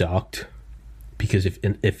sucked? Because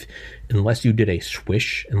if unless you did a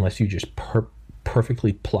swish, unless you just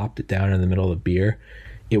perfectly plopped it down in the middle of the beer,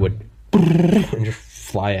 it would and just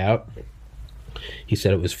fly out. He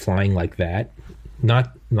said it was flying like that,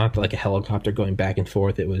 not like a helicopter going back and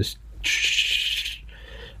forth. It was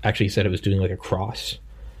actually, he said it was doing like a cross.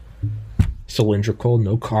 Cylindrical,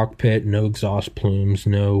 no cockpit, no exhaust plumes,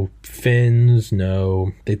 no fins,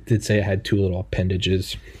 no. They did say it had 2 little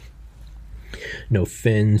appendages. No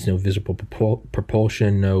fins, no visible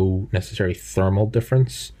propulsion, no necessary thermal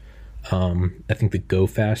difference. I think the Go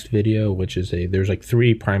Fast video, which is there's like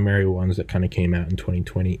 3 primary ones that kind of came out in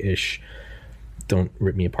 2020-ish. Don't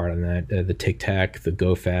rip me apart on that. The Tic Tac, the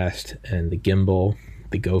Go Fast, and the gimbal.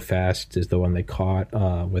 The Go Fast is the one they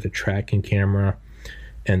caught with a tracking camera,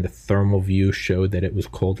 and the thermal view showed that it was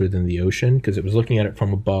colder than the ocean because it was looking at it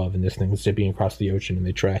from above, and this thing was zipping across the ocean, and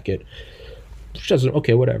they track it. Which doesn't,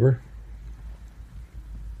 okay, whatever.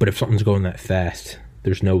 But if something's going that fast,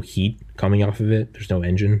 there's no heat coming off of it. There's no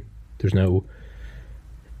engine. There's no,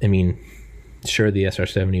 I mean, sure, the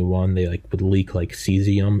SR-71, they like would leak like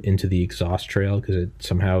cesium into the exhaust trail because it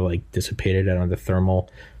somehow like dissipated it on the thermal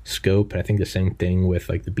scope. And I think the same thing with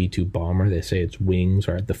like the B-2 bomber. They say its wings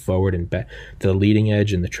are at the forward and back. The leading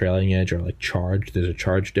edge and the trailing edge are like charged. There's a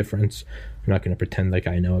charge difference. I'm not going to pretend like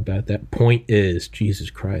I know about that. Point is, Jesus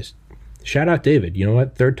Christ. Shout out David. You know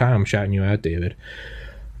what? 3rd time I'm shouting you out, David.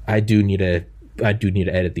 I do need to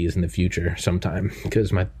edit these in the future sometime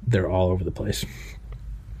because they're all over the place.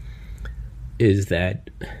 Is that,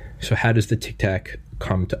 so how does the Tic Tac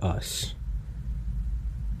come to us?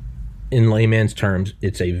 In layman's terms,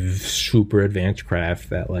 it's a super advanced craft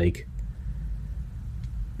that, like,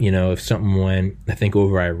 you know, if something went, I think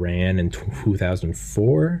over Iran in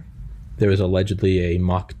 2004, there was allegedly a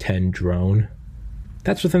Mach 10 drone.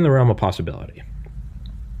 That's within the realm of possibility.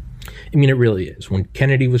 I mean, it really is. When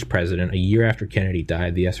Kennedy was president, a year after Kennedy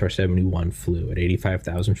died, the SR-71 flew at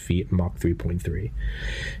 85,000 feet, Mach 3.3.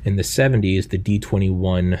 In the 70s, the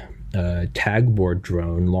D-21 tagboard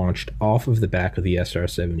drone launched off of the back of the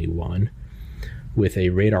SR-71 with a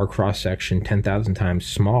radar cross-section 10,000 times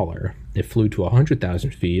smaller. It flew to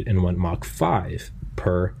 100,000 feet and went Mach 5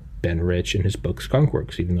 per Ben Rich in his book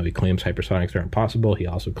Skunkworks. Even though he claims hypersonics are impossible, he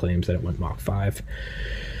also claims that it went Mach 5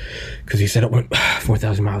 because he said it went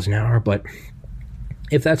 4,000 miles an hour. But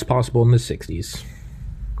if that's possible in the 60s,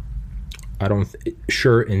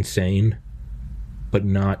 sure, insane, but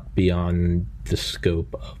not beyond the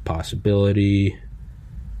scope of possibility.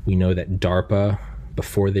 We know that DARPA,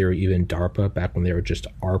 before they were even DARPA, back when they were just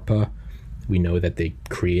ARPA, we know that they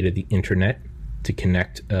created the internet to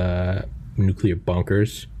connect nuclear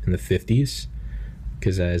bunkers in the 50s.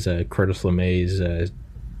 Because as Curtis LeMay's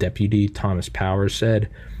deputy, Thomas Powers, said,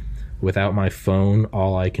 without my phone,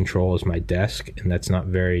 all I control is my desk, and that's not a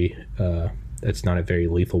very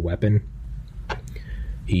lethal weapon.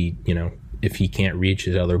 He, you know, if he can't reach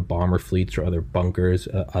his other bomber fleets or other bunkers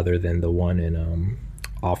other than the one in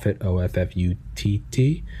Offutt,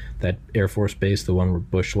 Offutt, that Air Force base, the one where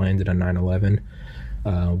Bush landed on 9/11,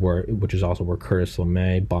 which is also where Curtis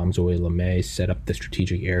LeMay, Bombs-Away LeMay, set up the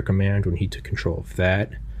Strategic Air Command when he took control of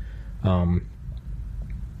that.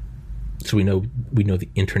 So we know the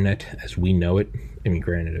internet as we know it. I mean,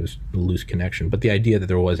 granted, it was a loose connection, but the idea that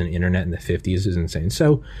there was an internet in the 50s is insane.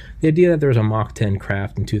 So the idea that there was a Mach 10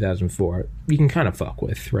 craft in 2004, you can kind of fuck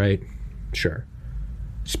with, right? Sure.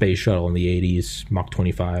 Space shuttle in the 80s, Mach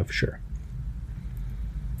 25, sure.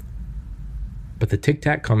 But the Tic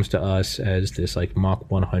Tac comes to us as this like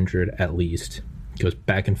Mach 100 at least. It goes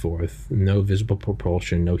back and forth, no visible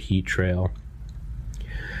propulsion, no heat trail,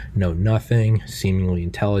 no nothing, seemingly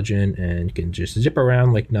intelligent, and can just zip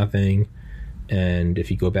around like nothing. And if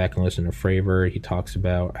you go back and listen to Fravor, he talks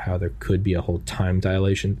about how there could be a whole time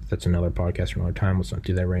dilation. That's another podcast for another time. Let's not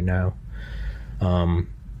do that right now.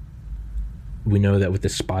 We know that with the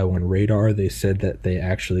Spy 1 radar, they said that they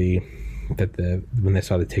actually, when they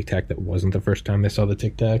saw the Tic Tac, that wasn't the first time they saw the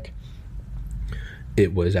Tic Tac.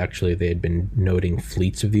 it was actually they had been noting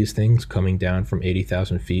fleets of these things coming down from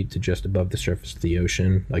 80,000 feet to just above the surface of the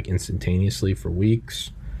ocean, like instantaneously for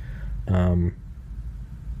weeks. So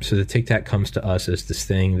the Tic Tac comes to us as this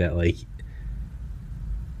thing that, like,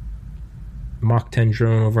 Mach 10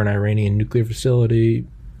 drone over an Iranian nuclear facility,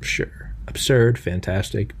 sure, absurd,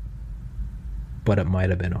 fantastic, but it might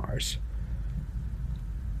have been ours.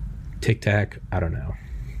 Tic Tac, I don't know.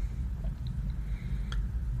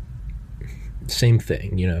 Same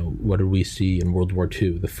thing, you know, what did we see in World War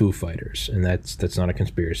II? The Foo Fighters, and that's not a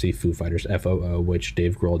conspiracy. Foo Fighters, FOO, which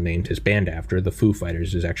Dave Grohl named his band after. The Foo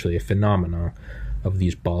Fighters is actually a phenomenon of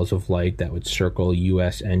these balls of light that would circle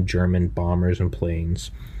US and German bombers and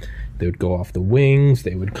planes. They would go off the wings,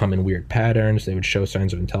 they would come in weird patterns, they would show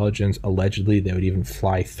signs of intelligence. Allegedly, they would even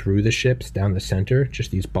fly through the ships down the center,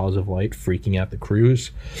 just these balls of light freaking out the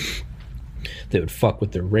crews. They would fuck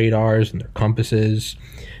with their radars and their compasses.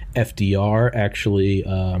 FDR actually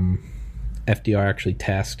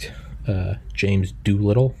tasked James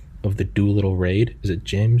Doolittle of the Doolittle raid. Is it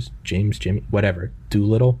James, Jimmy, whatever,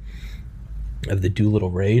 Doolittle of the Doolittle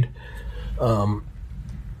raid.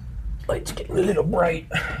 Lights getting a little bright.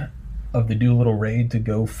 Of the Doolittle raid to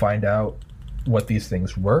go find out what these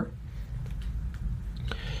things were.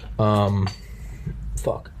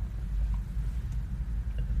 Fuck.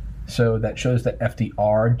 So that shows that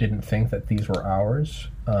FDR didn't think that these were ours.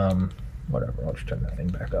 Whatever, I'll just turn that thing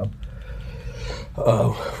back up.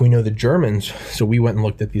 We know the Germans, so we went and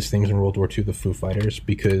looked at these things in World War II, the Foo Fighters,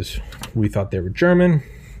 because we thought they were German,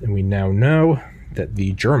 and we now know that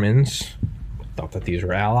the Germans thought that these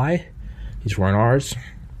were Ally. These weren't ours.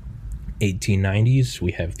 1890s,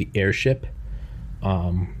 we have the airship.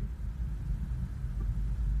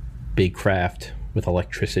 Big craft with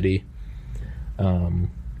electricity. You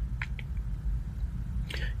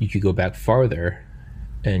could go back farther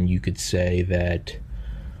and you could say that,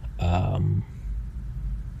 I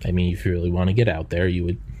mean, if you really want to get out there, you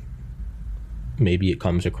would, maybe it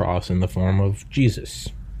comes across in the form of Jesus,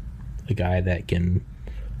 a guy that can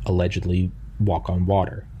allegedly walk on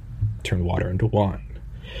water, turn water into wine,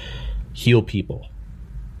 heal people.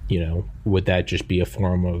 You know, would that just be a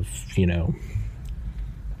form of, you know,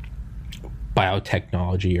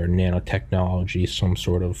 biotechnology or nanotechnology, some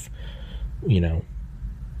sort of, you know,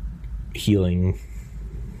 healing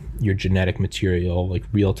your genetic material, like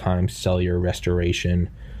real-time cellular restoration?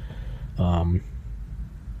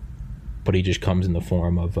 But he just comes in the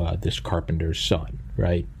form of this carpenter's son,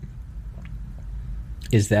 right?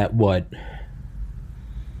 Is that what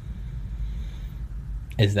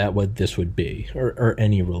this would be? Or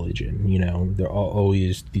any religion, you know? They're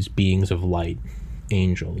always these beings of light,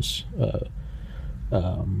 angels,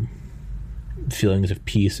 feelings of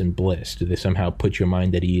peace and bliss. Do they somehow put your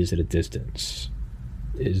mind at ease at a distance?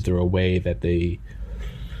 Is there a way that they,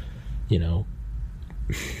 you know,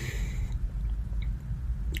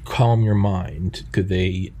 calm your mind? Could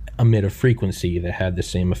they emit a frequency that had the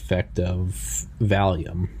same effect of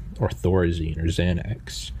Valium or Thorazine or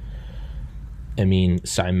Xanax? I mean,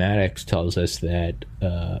 cymatics tells us that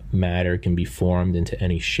matter can be formed into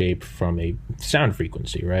any shape from a sound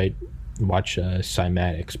frequency, right? Watch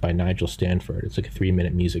Cymatics by Nigel Stanford. It's like a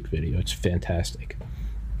 3-minute music video. It's fantastic.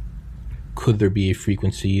 Could there be a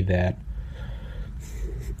frequency that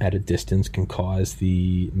at a distance can cause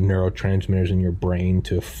the neurotransmitters in your brain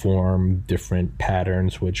to form different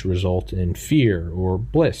patterns which result in fear or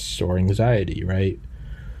bliss or anxiety, right?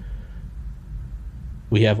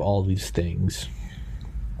 We have all these things.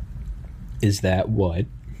 Is that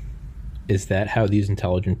how these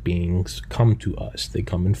intelligent beings come to us? They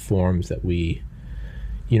come in forms that we,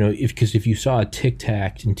 you know, because if you saw a Tic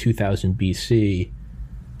Tac in 2000 BC,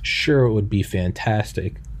 sure, it would be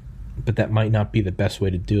fantastic, but that might not be the best way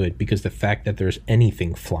to do it, because the fact that there's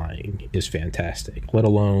anything flying is fantastic, let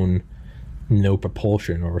alone no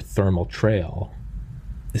propulsion or thermal trail.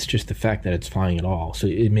 It's just the fact that it's flying at all, so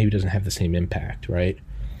it maybe doesn't have the same impact, right?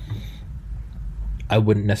 I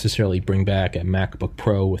wouldn't necessarily bring back a MacBook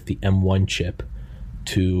Pro with the M1 chip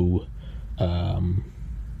to Alan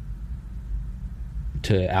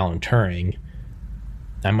Turing.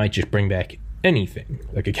 I might just bring back anything,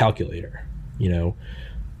 like a calculator, you know.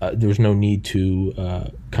 There's no need to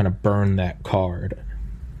kind of burn that card,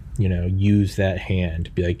 you know, use that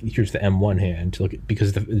hand, be like, here's the M1 hand, to look at,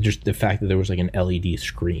 because just the fact that there was like an LED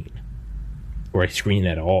screen or a screen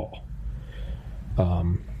at all.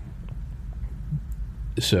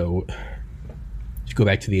 So to go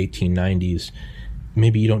back to the 1890s,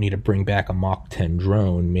 maybe you don't need to bring back a Mach 10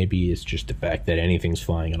 drone. Maybe it's just the fact that anything's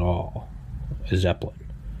flying at all, a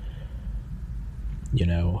Zeppelin, you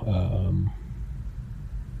know.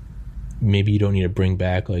 maybe you don't need to bring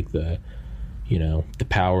back like the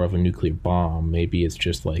power of a nuclear bomb. Maybe it's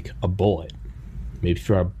just like a bullet. Maybe if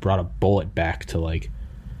you brought a bullet back to like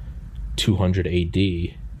 200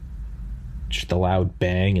 AD, just a loud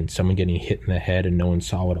bang and someone getting hit in the head and no one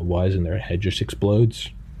saw what it was and their head just explodes.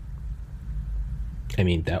 I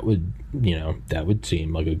mean, that would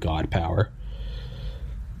seem like a god power.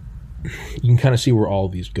 You can kind of see where all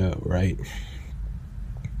these go, right?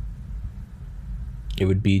 It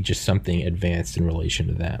would be just something advanced in relation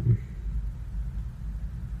to them.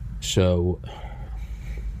 So,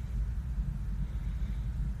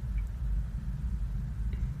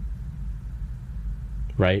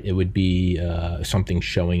 right, it would be something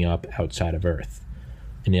showing up outside of Earth,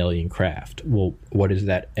 an alien craft. Well, what is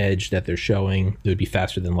that edge that they're showing? It would be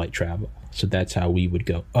faster than light travel. So that's how we would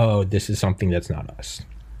go, oh, this is something that's not us.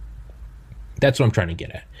 That's what I'm trying to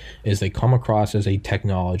get at, is they come across as a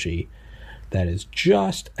technology that is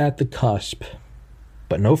just at the cusp,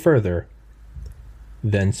 but no further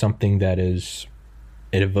than something that is,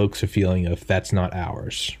 it evokes a feeling of that's not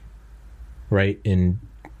ours, right? In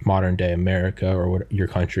modern day America, or what your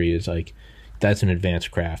country is like, that's an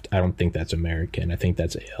advanced craft. I don't think that's American. I think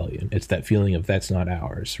that's alien. It's that feeling of that's not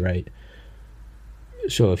ours, right?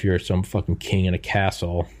 So if you're some fucking king in a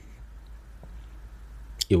castle,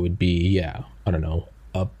 it would be, I don't know,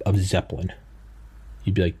 a Zeppelin.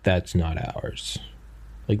 You'd be like, that's not ours.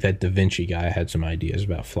 Like that Da Vinci guy had some ideas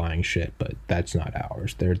about flying shit, but that's not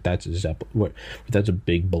ours. That's a Zeppelin. That's a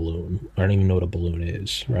big balloon. I don't even know what a balloon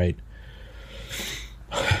is, right?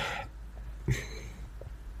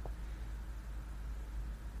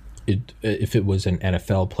 If it was an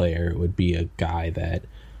NFL player, it would be a guy that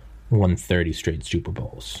won 30 straight Super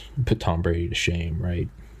Bowls, put Tom Brady to shame, right?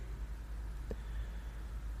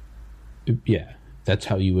 Yeah, that's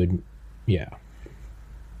how you would, you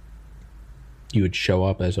would show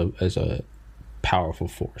up as a powerful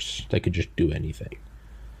force that could just do anything.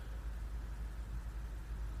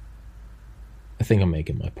 I think I'm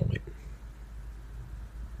making my point.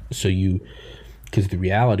 So because the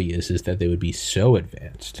reality is that they would be so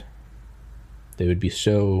advanced. They would be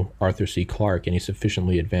so Arthur C. Clarke, any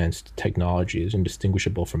sufficiently advanced technology is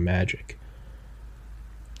indistinguishable from magic,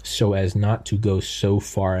 so as not to go so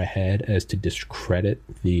far ahead as to discredit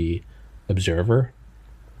the observer.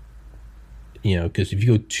 Because if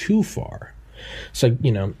you go too far, it's like,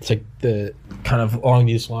 it's like the kind of along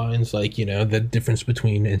these lines, like, the difference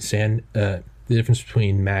between the difference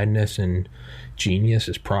between madness and genius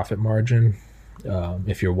is profit margin.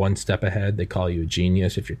 If you're one step ahead, they call you a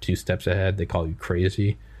genius. If you're 2 steps ahead, they call you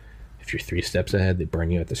crazy. If you're 3 steps ahead, they burn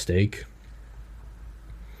you at the stake.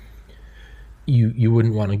 You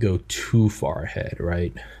wouldn't want to go too far ahead,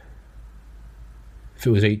 right? If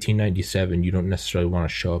it was 1897, you don't necessarily want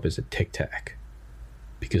to show up as a Tic Tac,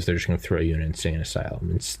 because they're just going to throw you in an insane asylum.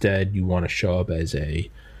 Instead, you want to show up as a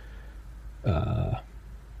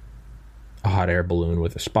hot air balloon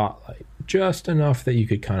with a spotlight, just enough that you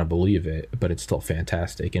could kind of believe it, but it's still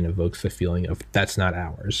fantastic and evokes the feeling of that's not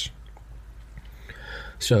ours.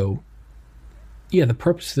 So, the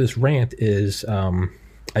purpose of this rant is,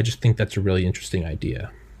 I just think that's a really interesting idea.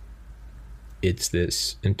 It's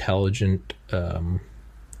this intelligent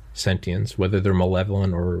sentience, whether they're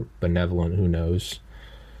malevolent or benevolent, who knows?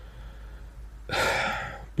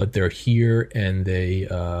 But they're here, and they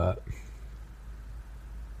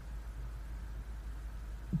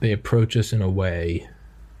approach us in a way,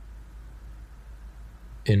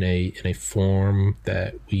 in a form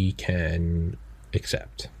that we can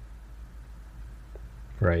accept,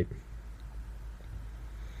 right?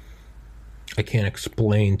 I can't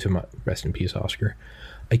explain to rest in peace, Oscar.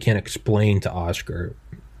 I can't explain to Oscar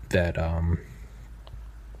that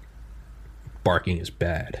barking is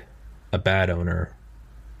bad. A bad owner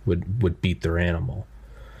would beat their animal.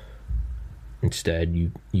 Instead,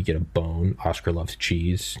 you get a bone. Oscar loves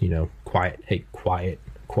cheese. Quiet. Hey, quiet.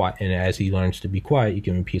 And as he learns to be quiet, you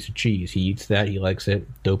give him a piece of cheese. He eats that. He likes it.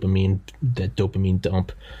 That dopamine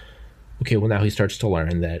dump. Okay, well, now he starts to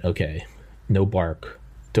learn that, okay, no bark,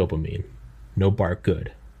 dopamine. No bark,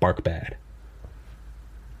 good. Bark, bad.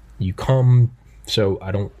 So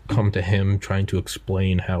I don't come to him trying to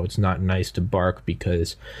explain how it's not nice to bark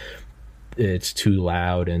because it's too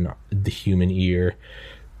loud and the human ear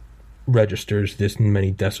registers this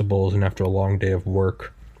many decibels, and after a long day of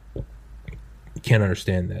work, you can't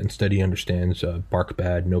understand that. Instead, he understands bark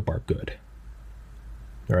bad, no bark good.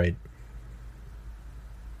 All right?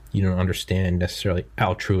 You don't understand necessarily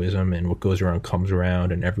altruism and what goes around comes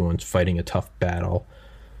around and everyone's fighting a tough battle.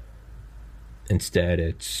 Instead,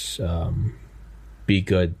 it's be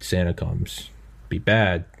good, Santa comes. Be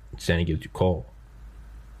bad, Santa gives you coal.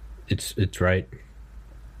 It's right.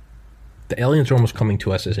 The aliens are almost coming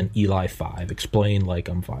to us as an Eli 5. Explain like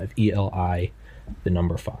I'm 5. ELI, the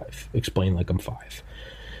number 5. Explain like I'm 5.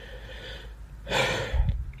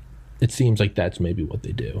 It seems like that's maybe what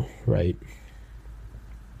they do, right?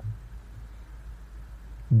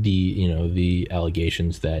 The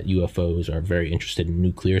allegations that UFOs are very interested in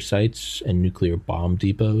nuclear sites and nuclear bomb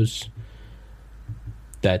depots.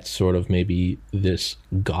 That's sort of maybe this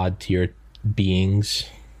god tier beings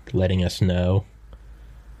letting us know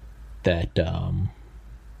that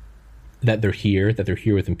that they're here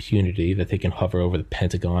with impunity, that they can hover over the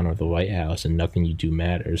Pentagon or the White House and nothing you do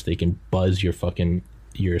matters. They can buzz your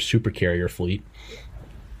supercarrier fleet.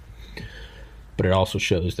 But it also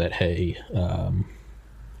shows that, hey,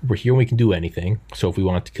 we're here and we can do anything. So if we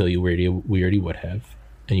wanted to kill you, we already would have,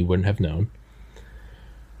 and you wouldn't have known.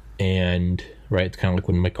 And right, it's kind of like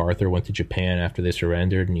when MacArthur went to Japan after they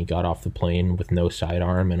surrendered, and he got off the plane with no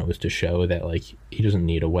sidearm, and it was to show that like he doesn't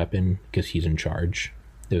need a weapon because he's in charge.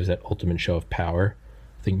 There was that ultimate show of power.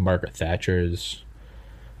 I think Margaret Thatcher's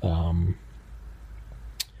what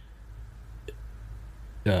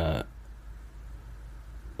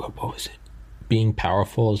was it? Being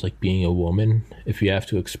powerful is like being a woman. If you have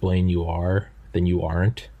to explain you are, then you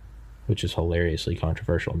aren't, which is hilariously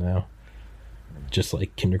controversial now. Just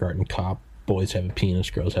like Kindergarten Cop, boys have a penis,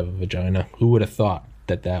 girls have a vagina. Who would have thought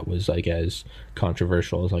that was like as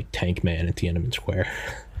controversial as like Tank Man at Tiananmen Square?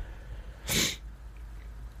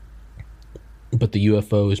 But the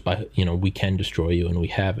UFOs, we can destroy you, and we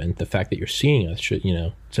haven't. The fact that you're seeing us should,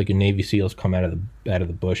 it's like a Navy SEALs come out of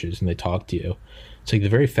the bushes and they talk to you. It's like the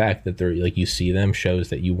very fact that they're like you see them shows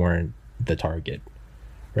that you weren't the target,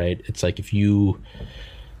 right? It's like if you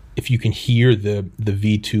can hear the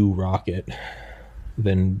V2 rocket,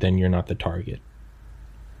 then you're not the target.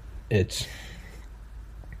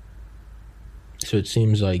 So it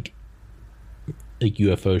seems like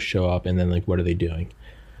UFOs show up, and then like what are they doing?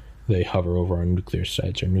 They hover over our nuclear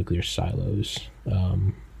sites or nuclear silos,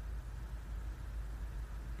 and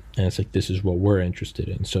it's like this is what we're interested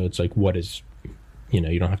in. So it's like what is, you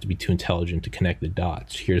don't have to be too intelligent to connect the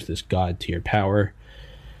dots. Here's this god tier power,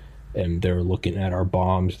 and they're looking at our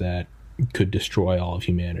bombs that could destroy all of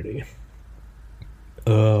humanity.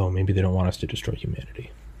 Oh, maybe they don't want us to destroy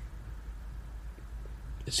humanity.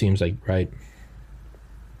 It seems like, right?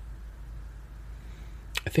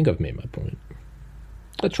 I think I've made my point.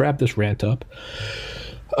 Let's wrap this rant up.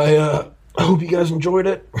 I hope you guys enjoyed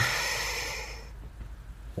it.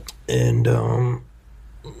 And,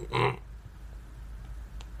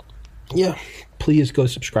 yeah, please go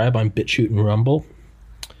subscribe on BitChute and Rumble.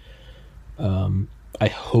 I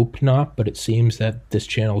hope not, but it seems that this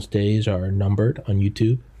channel's days are numbered on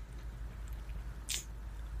YouTube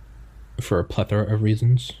for a plethora of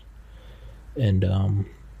reasons. And,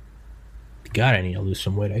 God, I need to lose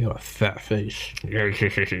some weight. I got a fat face.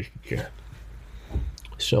 Yeah.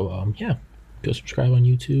 So, yeah, go subscribe on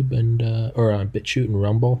YouTube and or on BitChute and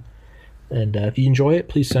Rumble. And if you enjoy it,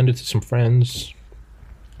 please send it to some friends.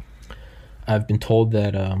 I've been told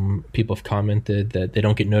that people have commented that they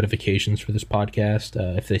don't get notifications for this podcast.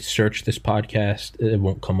 If they search this podcast, it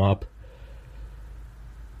won't come up.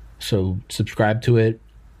 So subscribe to it.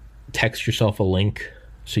 Text yourself a link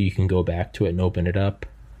so you can go back to it and open it up.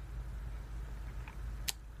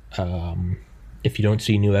 If you don't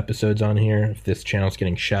see new episodes on here, if this channel's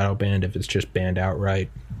getting shadow banned, if it's just banned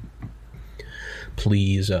outright,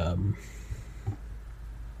 please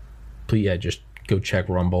just go check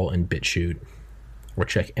Rumble and BitChute, or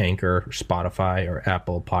check Anchor or Spotify or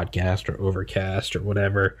Apple Podcast or Overcast or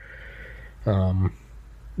whatever.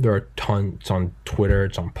 There are tons. It's on Twitter,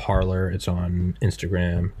 it's on Parler, it's on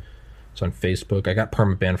Instagram, it's on Facebook. I got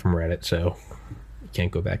permabanned from Reddit, so you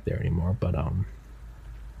can't go back there anymore. But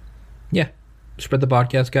yeah, spread the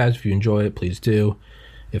podcast, guys. If you enjoy it, please do.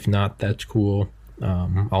 If not, that's cool.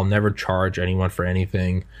 I'll never charge anyone for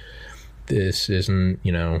anything. This isn't,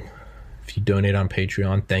 if you donate on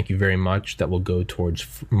Patreon, thank you very much. That will go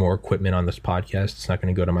towards more equipment on this podcast. It's not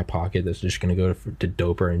going to go to my pocket. That's just going to go to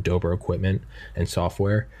doper and doper equipment and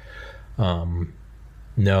software.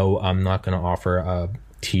 No, I'm not going to offer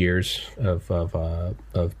tiers of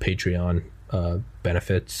Patreon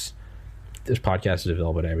benefits. This podcast is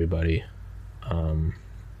available to everybody.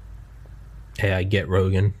 Hey, I get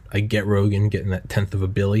Rogan getting that 10th of a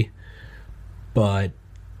billy, but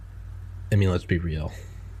I mean, let's be real.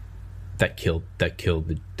 That killed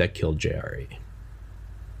JRE.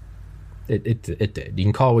 It did. You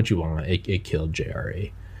can call it what you want. It killed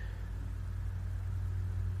JRE.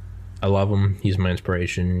 I love him. He's my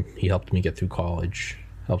inspiration. He helped me get through college.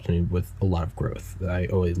 Helped me with a lot of growth. I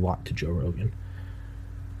owe a lot to Joe Rogan.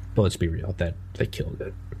 But let's be real, that killed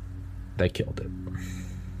it. That killed it.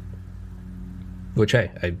 Which,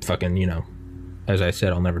 hey, I fucking, you know, as I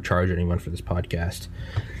said, I'll never charge anyone for this podcast.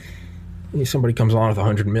 If somebody comes on with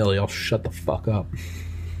 100 milli, I'll shut the fuck up.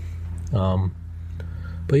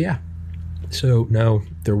 But yeah. So, no,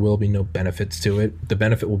 there will be no benefits to it. The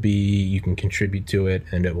benefit will be you can contribute to it,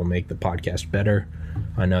 and it will make the podcast better.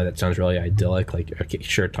 I know that sounds really idyllic. Like, okay,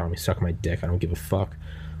 sure, Tommy, suck my dick. I don't give a fuck.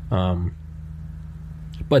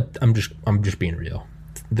 But I'm just being real.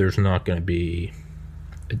 There's not going to be...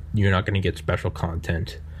 You're not going to get special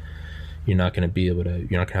content. You're not going to be able to...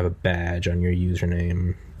 You're not going to have a badge on your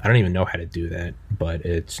username. I don't even know how to do that. But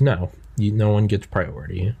it's... No. No one gets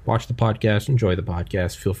priority. Watch the podcast. Enjoy the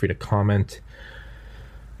podcast. Feel free to comment.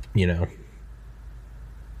 You know.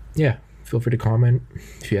 Yeah. Feel free to comment.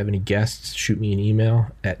 If you have any guests, shoot me an email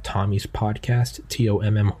at Tommy's Podcast,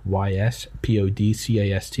 TOMMYS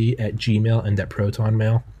PODCAST at Gmail and at Proton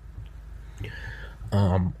Mail.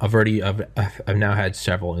 I've now had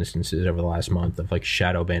several instances over the last month of like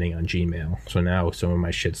shadow banning on Gmail. So now some of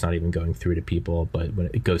my shit's not even going through to people, but when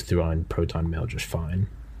it goes through on Proton Mail just fine.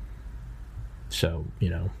 So, you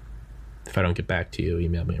know, if I don't get back to you,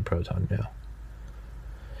 email me on Proton Mail.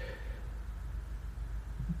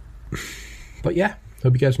 But yeah,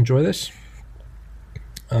 hope you guys enjoy this.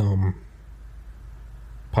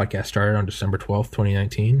 Podcast started on December 12th,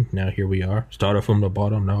 2019. Now here we are. Started from the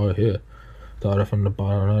bottom, now we're here. Started from the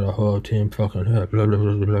bottom, now the whole team fucking here. Blah, blah,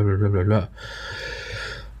 blah, blah, blah, blah, blah.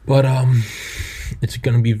 But it's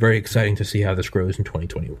going to be very exciting to see how this grows in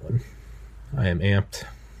 2021. I am amped.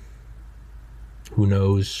 Who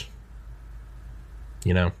knows?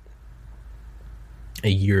 You know, a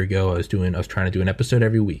year ago I was trying to do an episode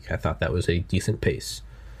every week. I thought that was a decent pace,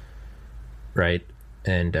 right?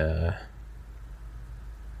 And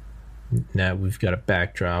now we've got a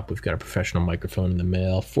backdrop, we've got a professional microphone in the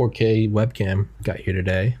mail, 4K webcam got here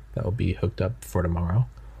today. That will be hooked up for tomorrow.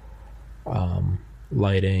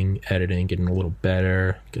 Lighting, editing, getting a little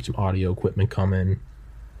better. Get some audio equipment coming.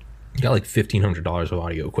 Got like $1,500 of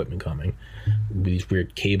audio equipment coming. These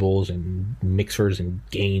weird cables and mixers and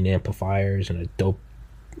gain amplifiers and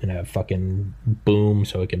a fucking boom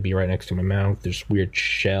so it can be right next to my mouth. There's weird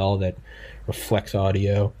shell that reflects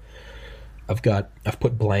audio. I've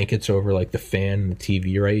put blankets over like the fan and the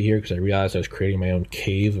TV right here because I realized I was creating my own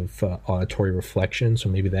cave of auditory reflection, so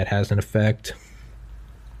maybe that has an effect.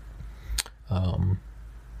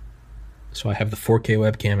 So I have the 4K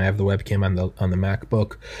webcam, I have the webcam on the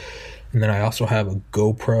MacBook, and then I also have a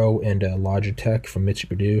GoPro and a Logitech from Mitzi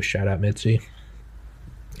Purdue. Shout out Mitzi.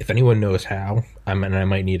 If anyone knows how, I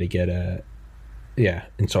might need to get and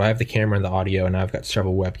so I have the camera and the audio, and I've got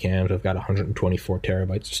several webcams. I've got 124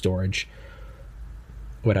 terabytes of storage.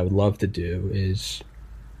 What I would love to do is,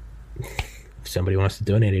 if somebody wants to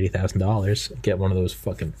donate $80,000, get one of those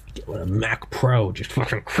get a Mac Pro, just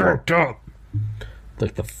fucking cranked up.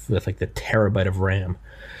 With the terabyte of RAM.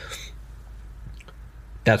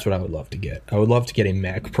 That's what I would love to get. I would love to get a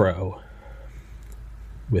Mac Pro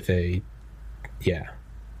with like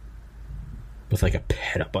a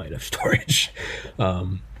petabyte of storage,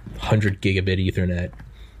 100 gigabit Ethernet.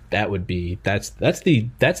 That's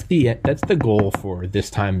the goal for this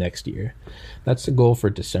time next year. That's the goal for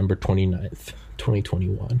December 29th,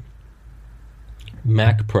 2021.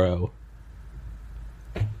 Mac Pro.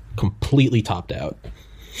 Completely topped out.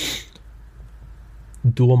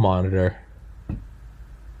 Dual monitor.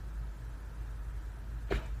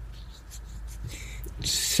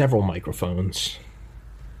 Several microphones.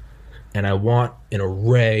 And I want an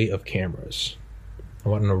array of cameras.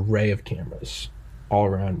 all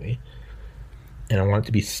around me. And I want it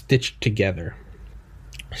to be stitched together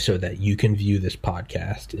so that you can view this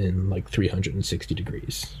podcast in like 360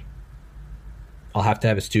 degrees. I'll have to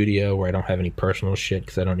have a studio where I don't have any personal shit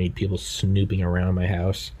because I don't need people snooping around my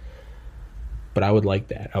house. But I would like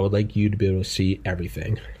that. I would like you to be able to see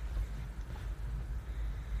everything.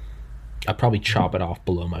 I'll probably chop it off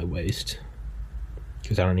below my waist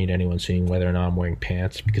because I don't need anyone seeing whether or not I'm wearing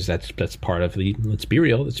pants, because that's part of the, let's be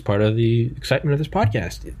real, that's part of the excitement of this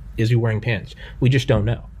podcast. Is you wearing pants? We just don't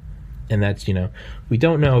know. And that's, we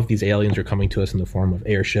don't know if these aliens are coming to us in the form of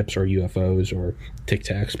airships or UFOs or Tic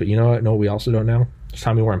Tacs. But you know what? No, we also don't know. It's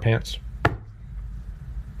Tommy wearing pants.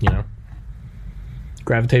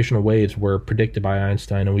 Gravitational waves were predicted by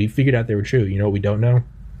Einstein, and we figured out they were true. You know what we don't know?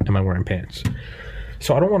 Am I wearing pants?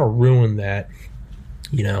 So I don't want to ruin that.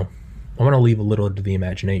 I want to leave a little to the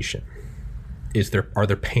imagination. Are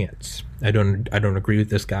there pants? I don't agree with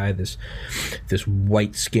this guy, this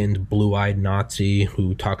white-skinned, blue-eyed Nazi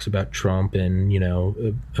who talks about Trump and,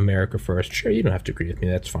 America first. Sure, you don't have to agree with me.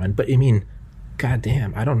 That's fine. But,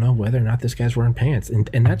 goddamn, I don't know whether or not this guy's wearing pants.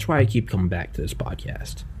 And that's why I keep coming back to this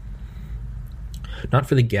podcast. Not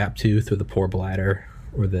for the gap tooth or the poor bladder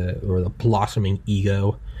or the blossoming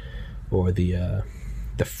ego or the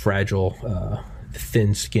fragile,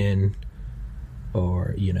 thin skin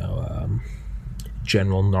or,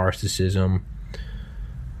 general narcissism.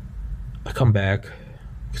 I come back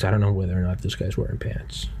because I don't know whether or not this guy's wearing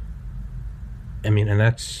pants. I mean, and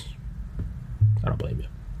that's... I don't blame you.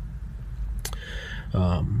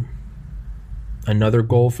 Another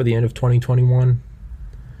goal for the end of 2021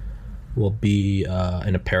 will be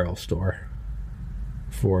an apparel store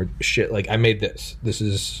for shit. Like, I made this. This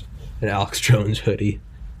is an Alex Jones hoodie.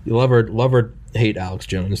 You love or hate Alex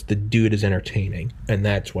Jones. The dude is entertaining, and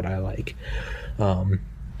that's what I like.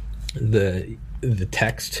 The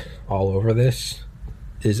text all over this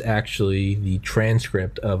is actually the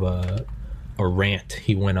transcript of a rant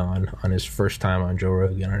he went on his first time on Joe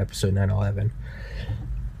Rogan on episode 911.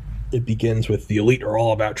 It begins with, "The elite are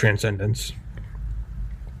all about transcendence."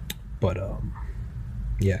 But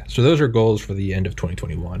yeah, so those are goals for the end of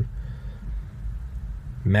 2021.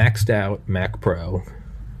 Maxed out Mac Pro,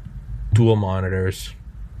 dual monitors,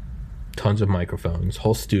 tons of microphones,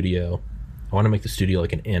 whole studio. I want to make the studio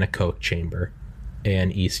like an anechoic chamber,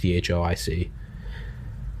 ANECHOIC.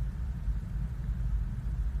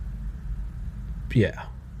 Yeah.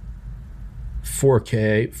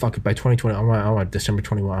 4K. Fuck it. By 2020, I want December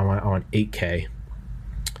 21. I want 8K.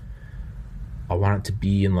 I want it to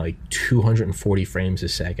be in like 240 frames a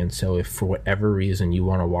second. So if for whatever reason you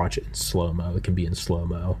want to watch it in slow-mo, it can be in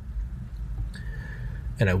slow-mo.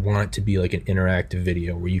 And I want it to be like an interactive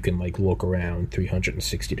video where you can like look around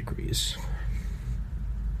 360 degrees.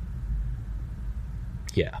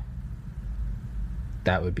 Yeah.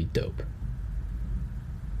 That would be dope.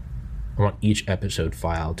 I want each episode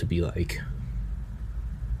file to be like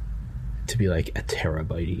a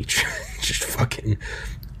terabyte each. Just fucking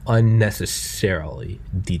unnecessarily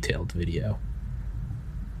detailed video.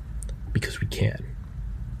 Because we can.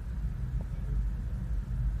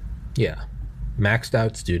 Yeah. Maxed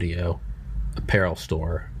out studio, apparel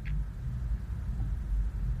store,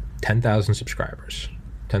 10,000 subscribers.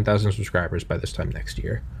 10,000 subscribers by this time next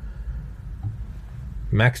year.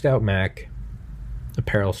 Maxed out Mac,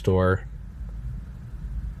 apparel store,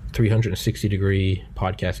 360 degree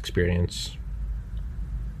podcast experience.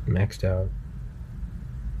 Maxed out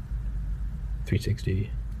 360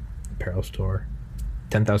 apparel store,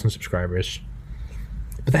 10,000 subscribers.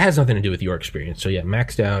 But that has nothing to do with your experience. So yeah,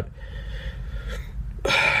 maxed out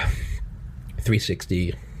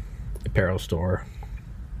 360 apparel store.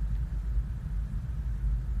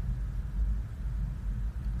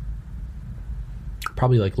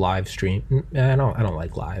 Probably like live stream. I don't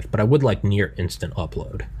like live, but I would like near instant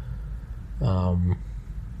upload. A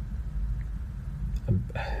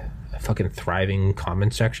fucking thriving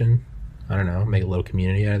comment section. I don't know, make a little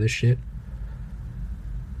community out of this shit.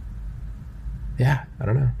 Yeah, I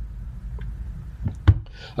don't know.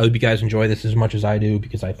 I hope you guys enjoy this as much as I do,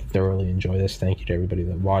 because I thoroughly enjoy this. Thank you to everybody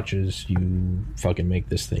that watches. You fucking make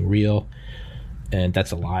this thing real. And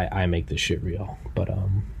that's a lie. I make this shit real. But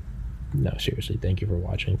no, seriously, thank you for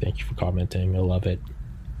watching. Thank you for commenting. I love it.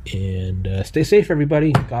 And stay safe,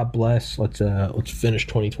 everybody. God bless. Let's finish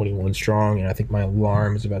 2021 strong. And I think my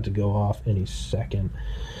alarm is about to go off any second.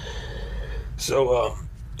 So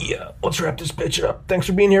yeah, let's wrap this bitch up. Thanks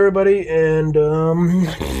for being here, everybody. And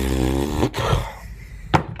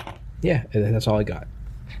yeah, that's all I got.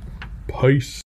 Peace.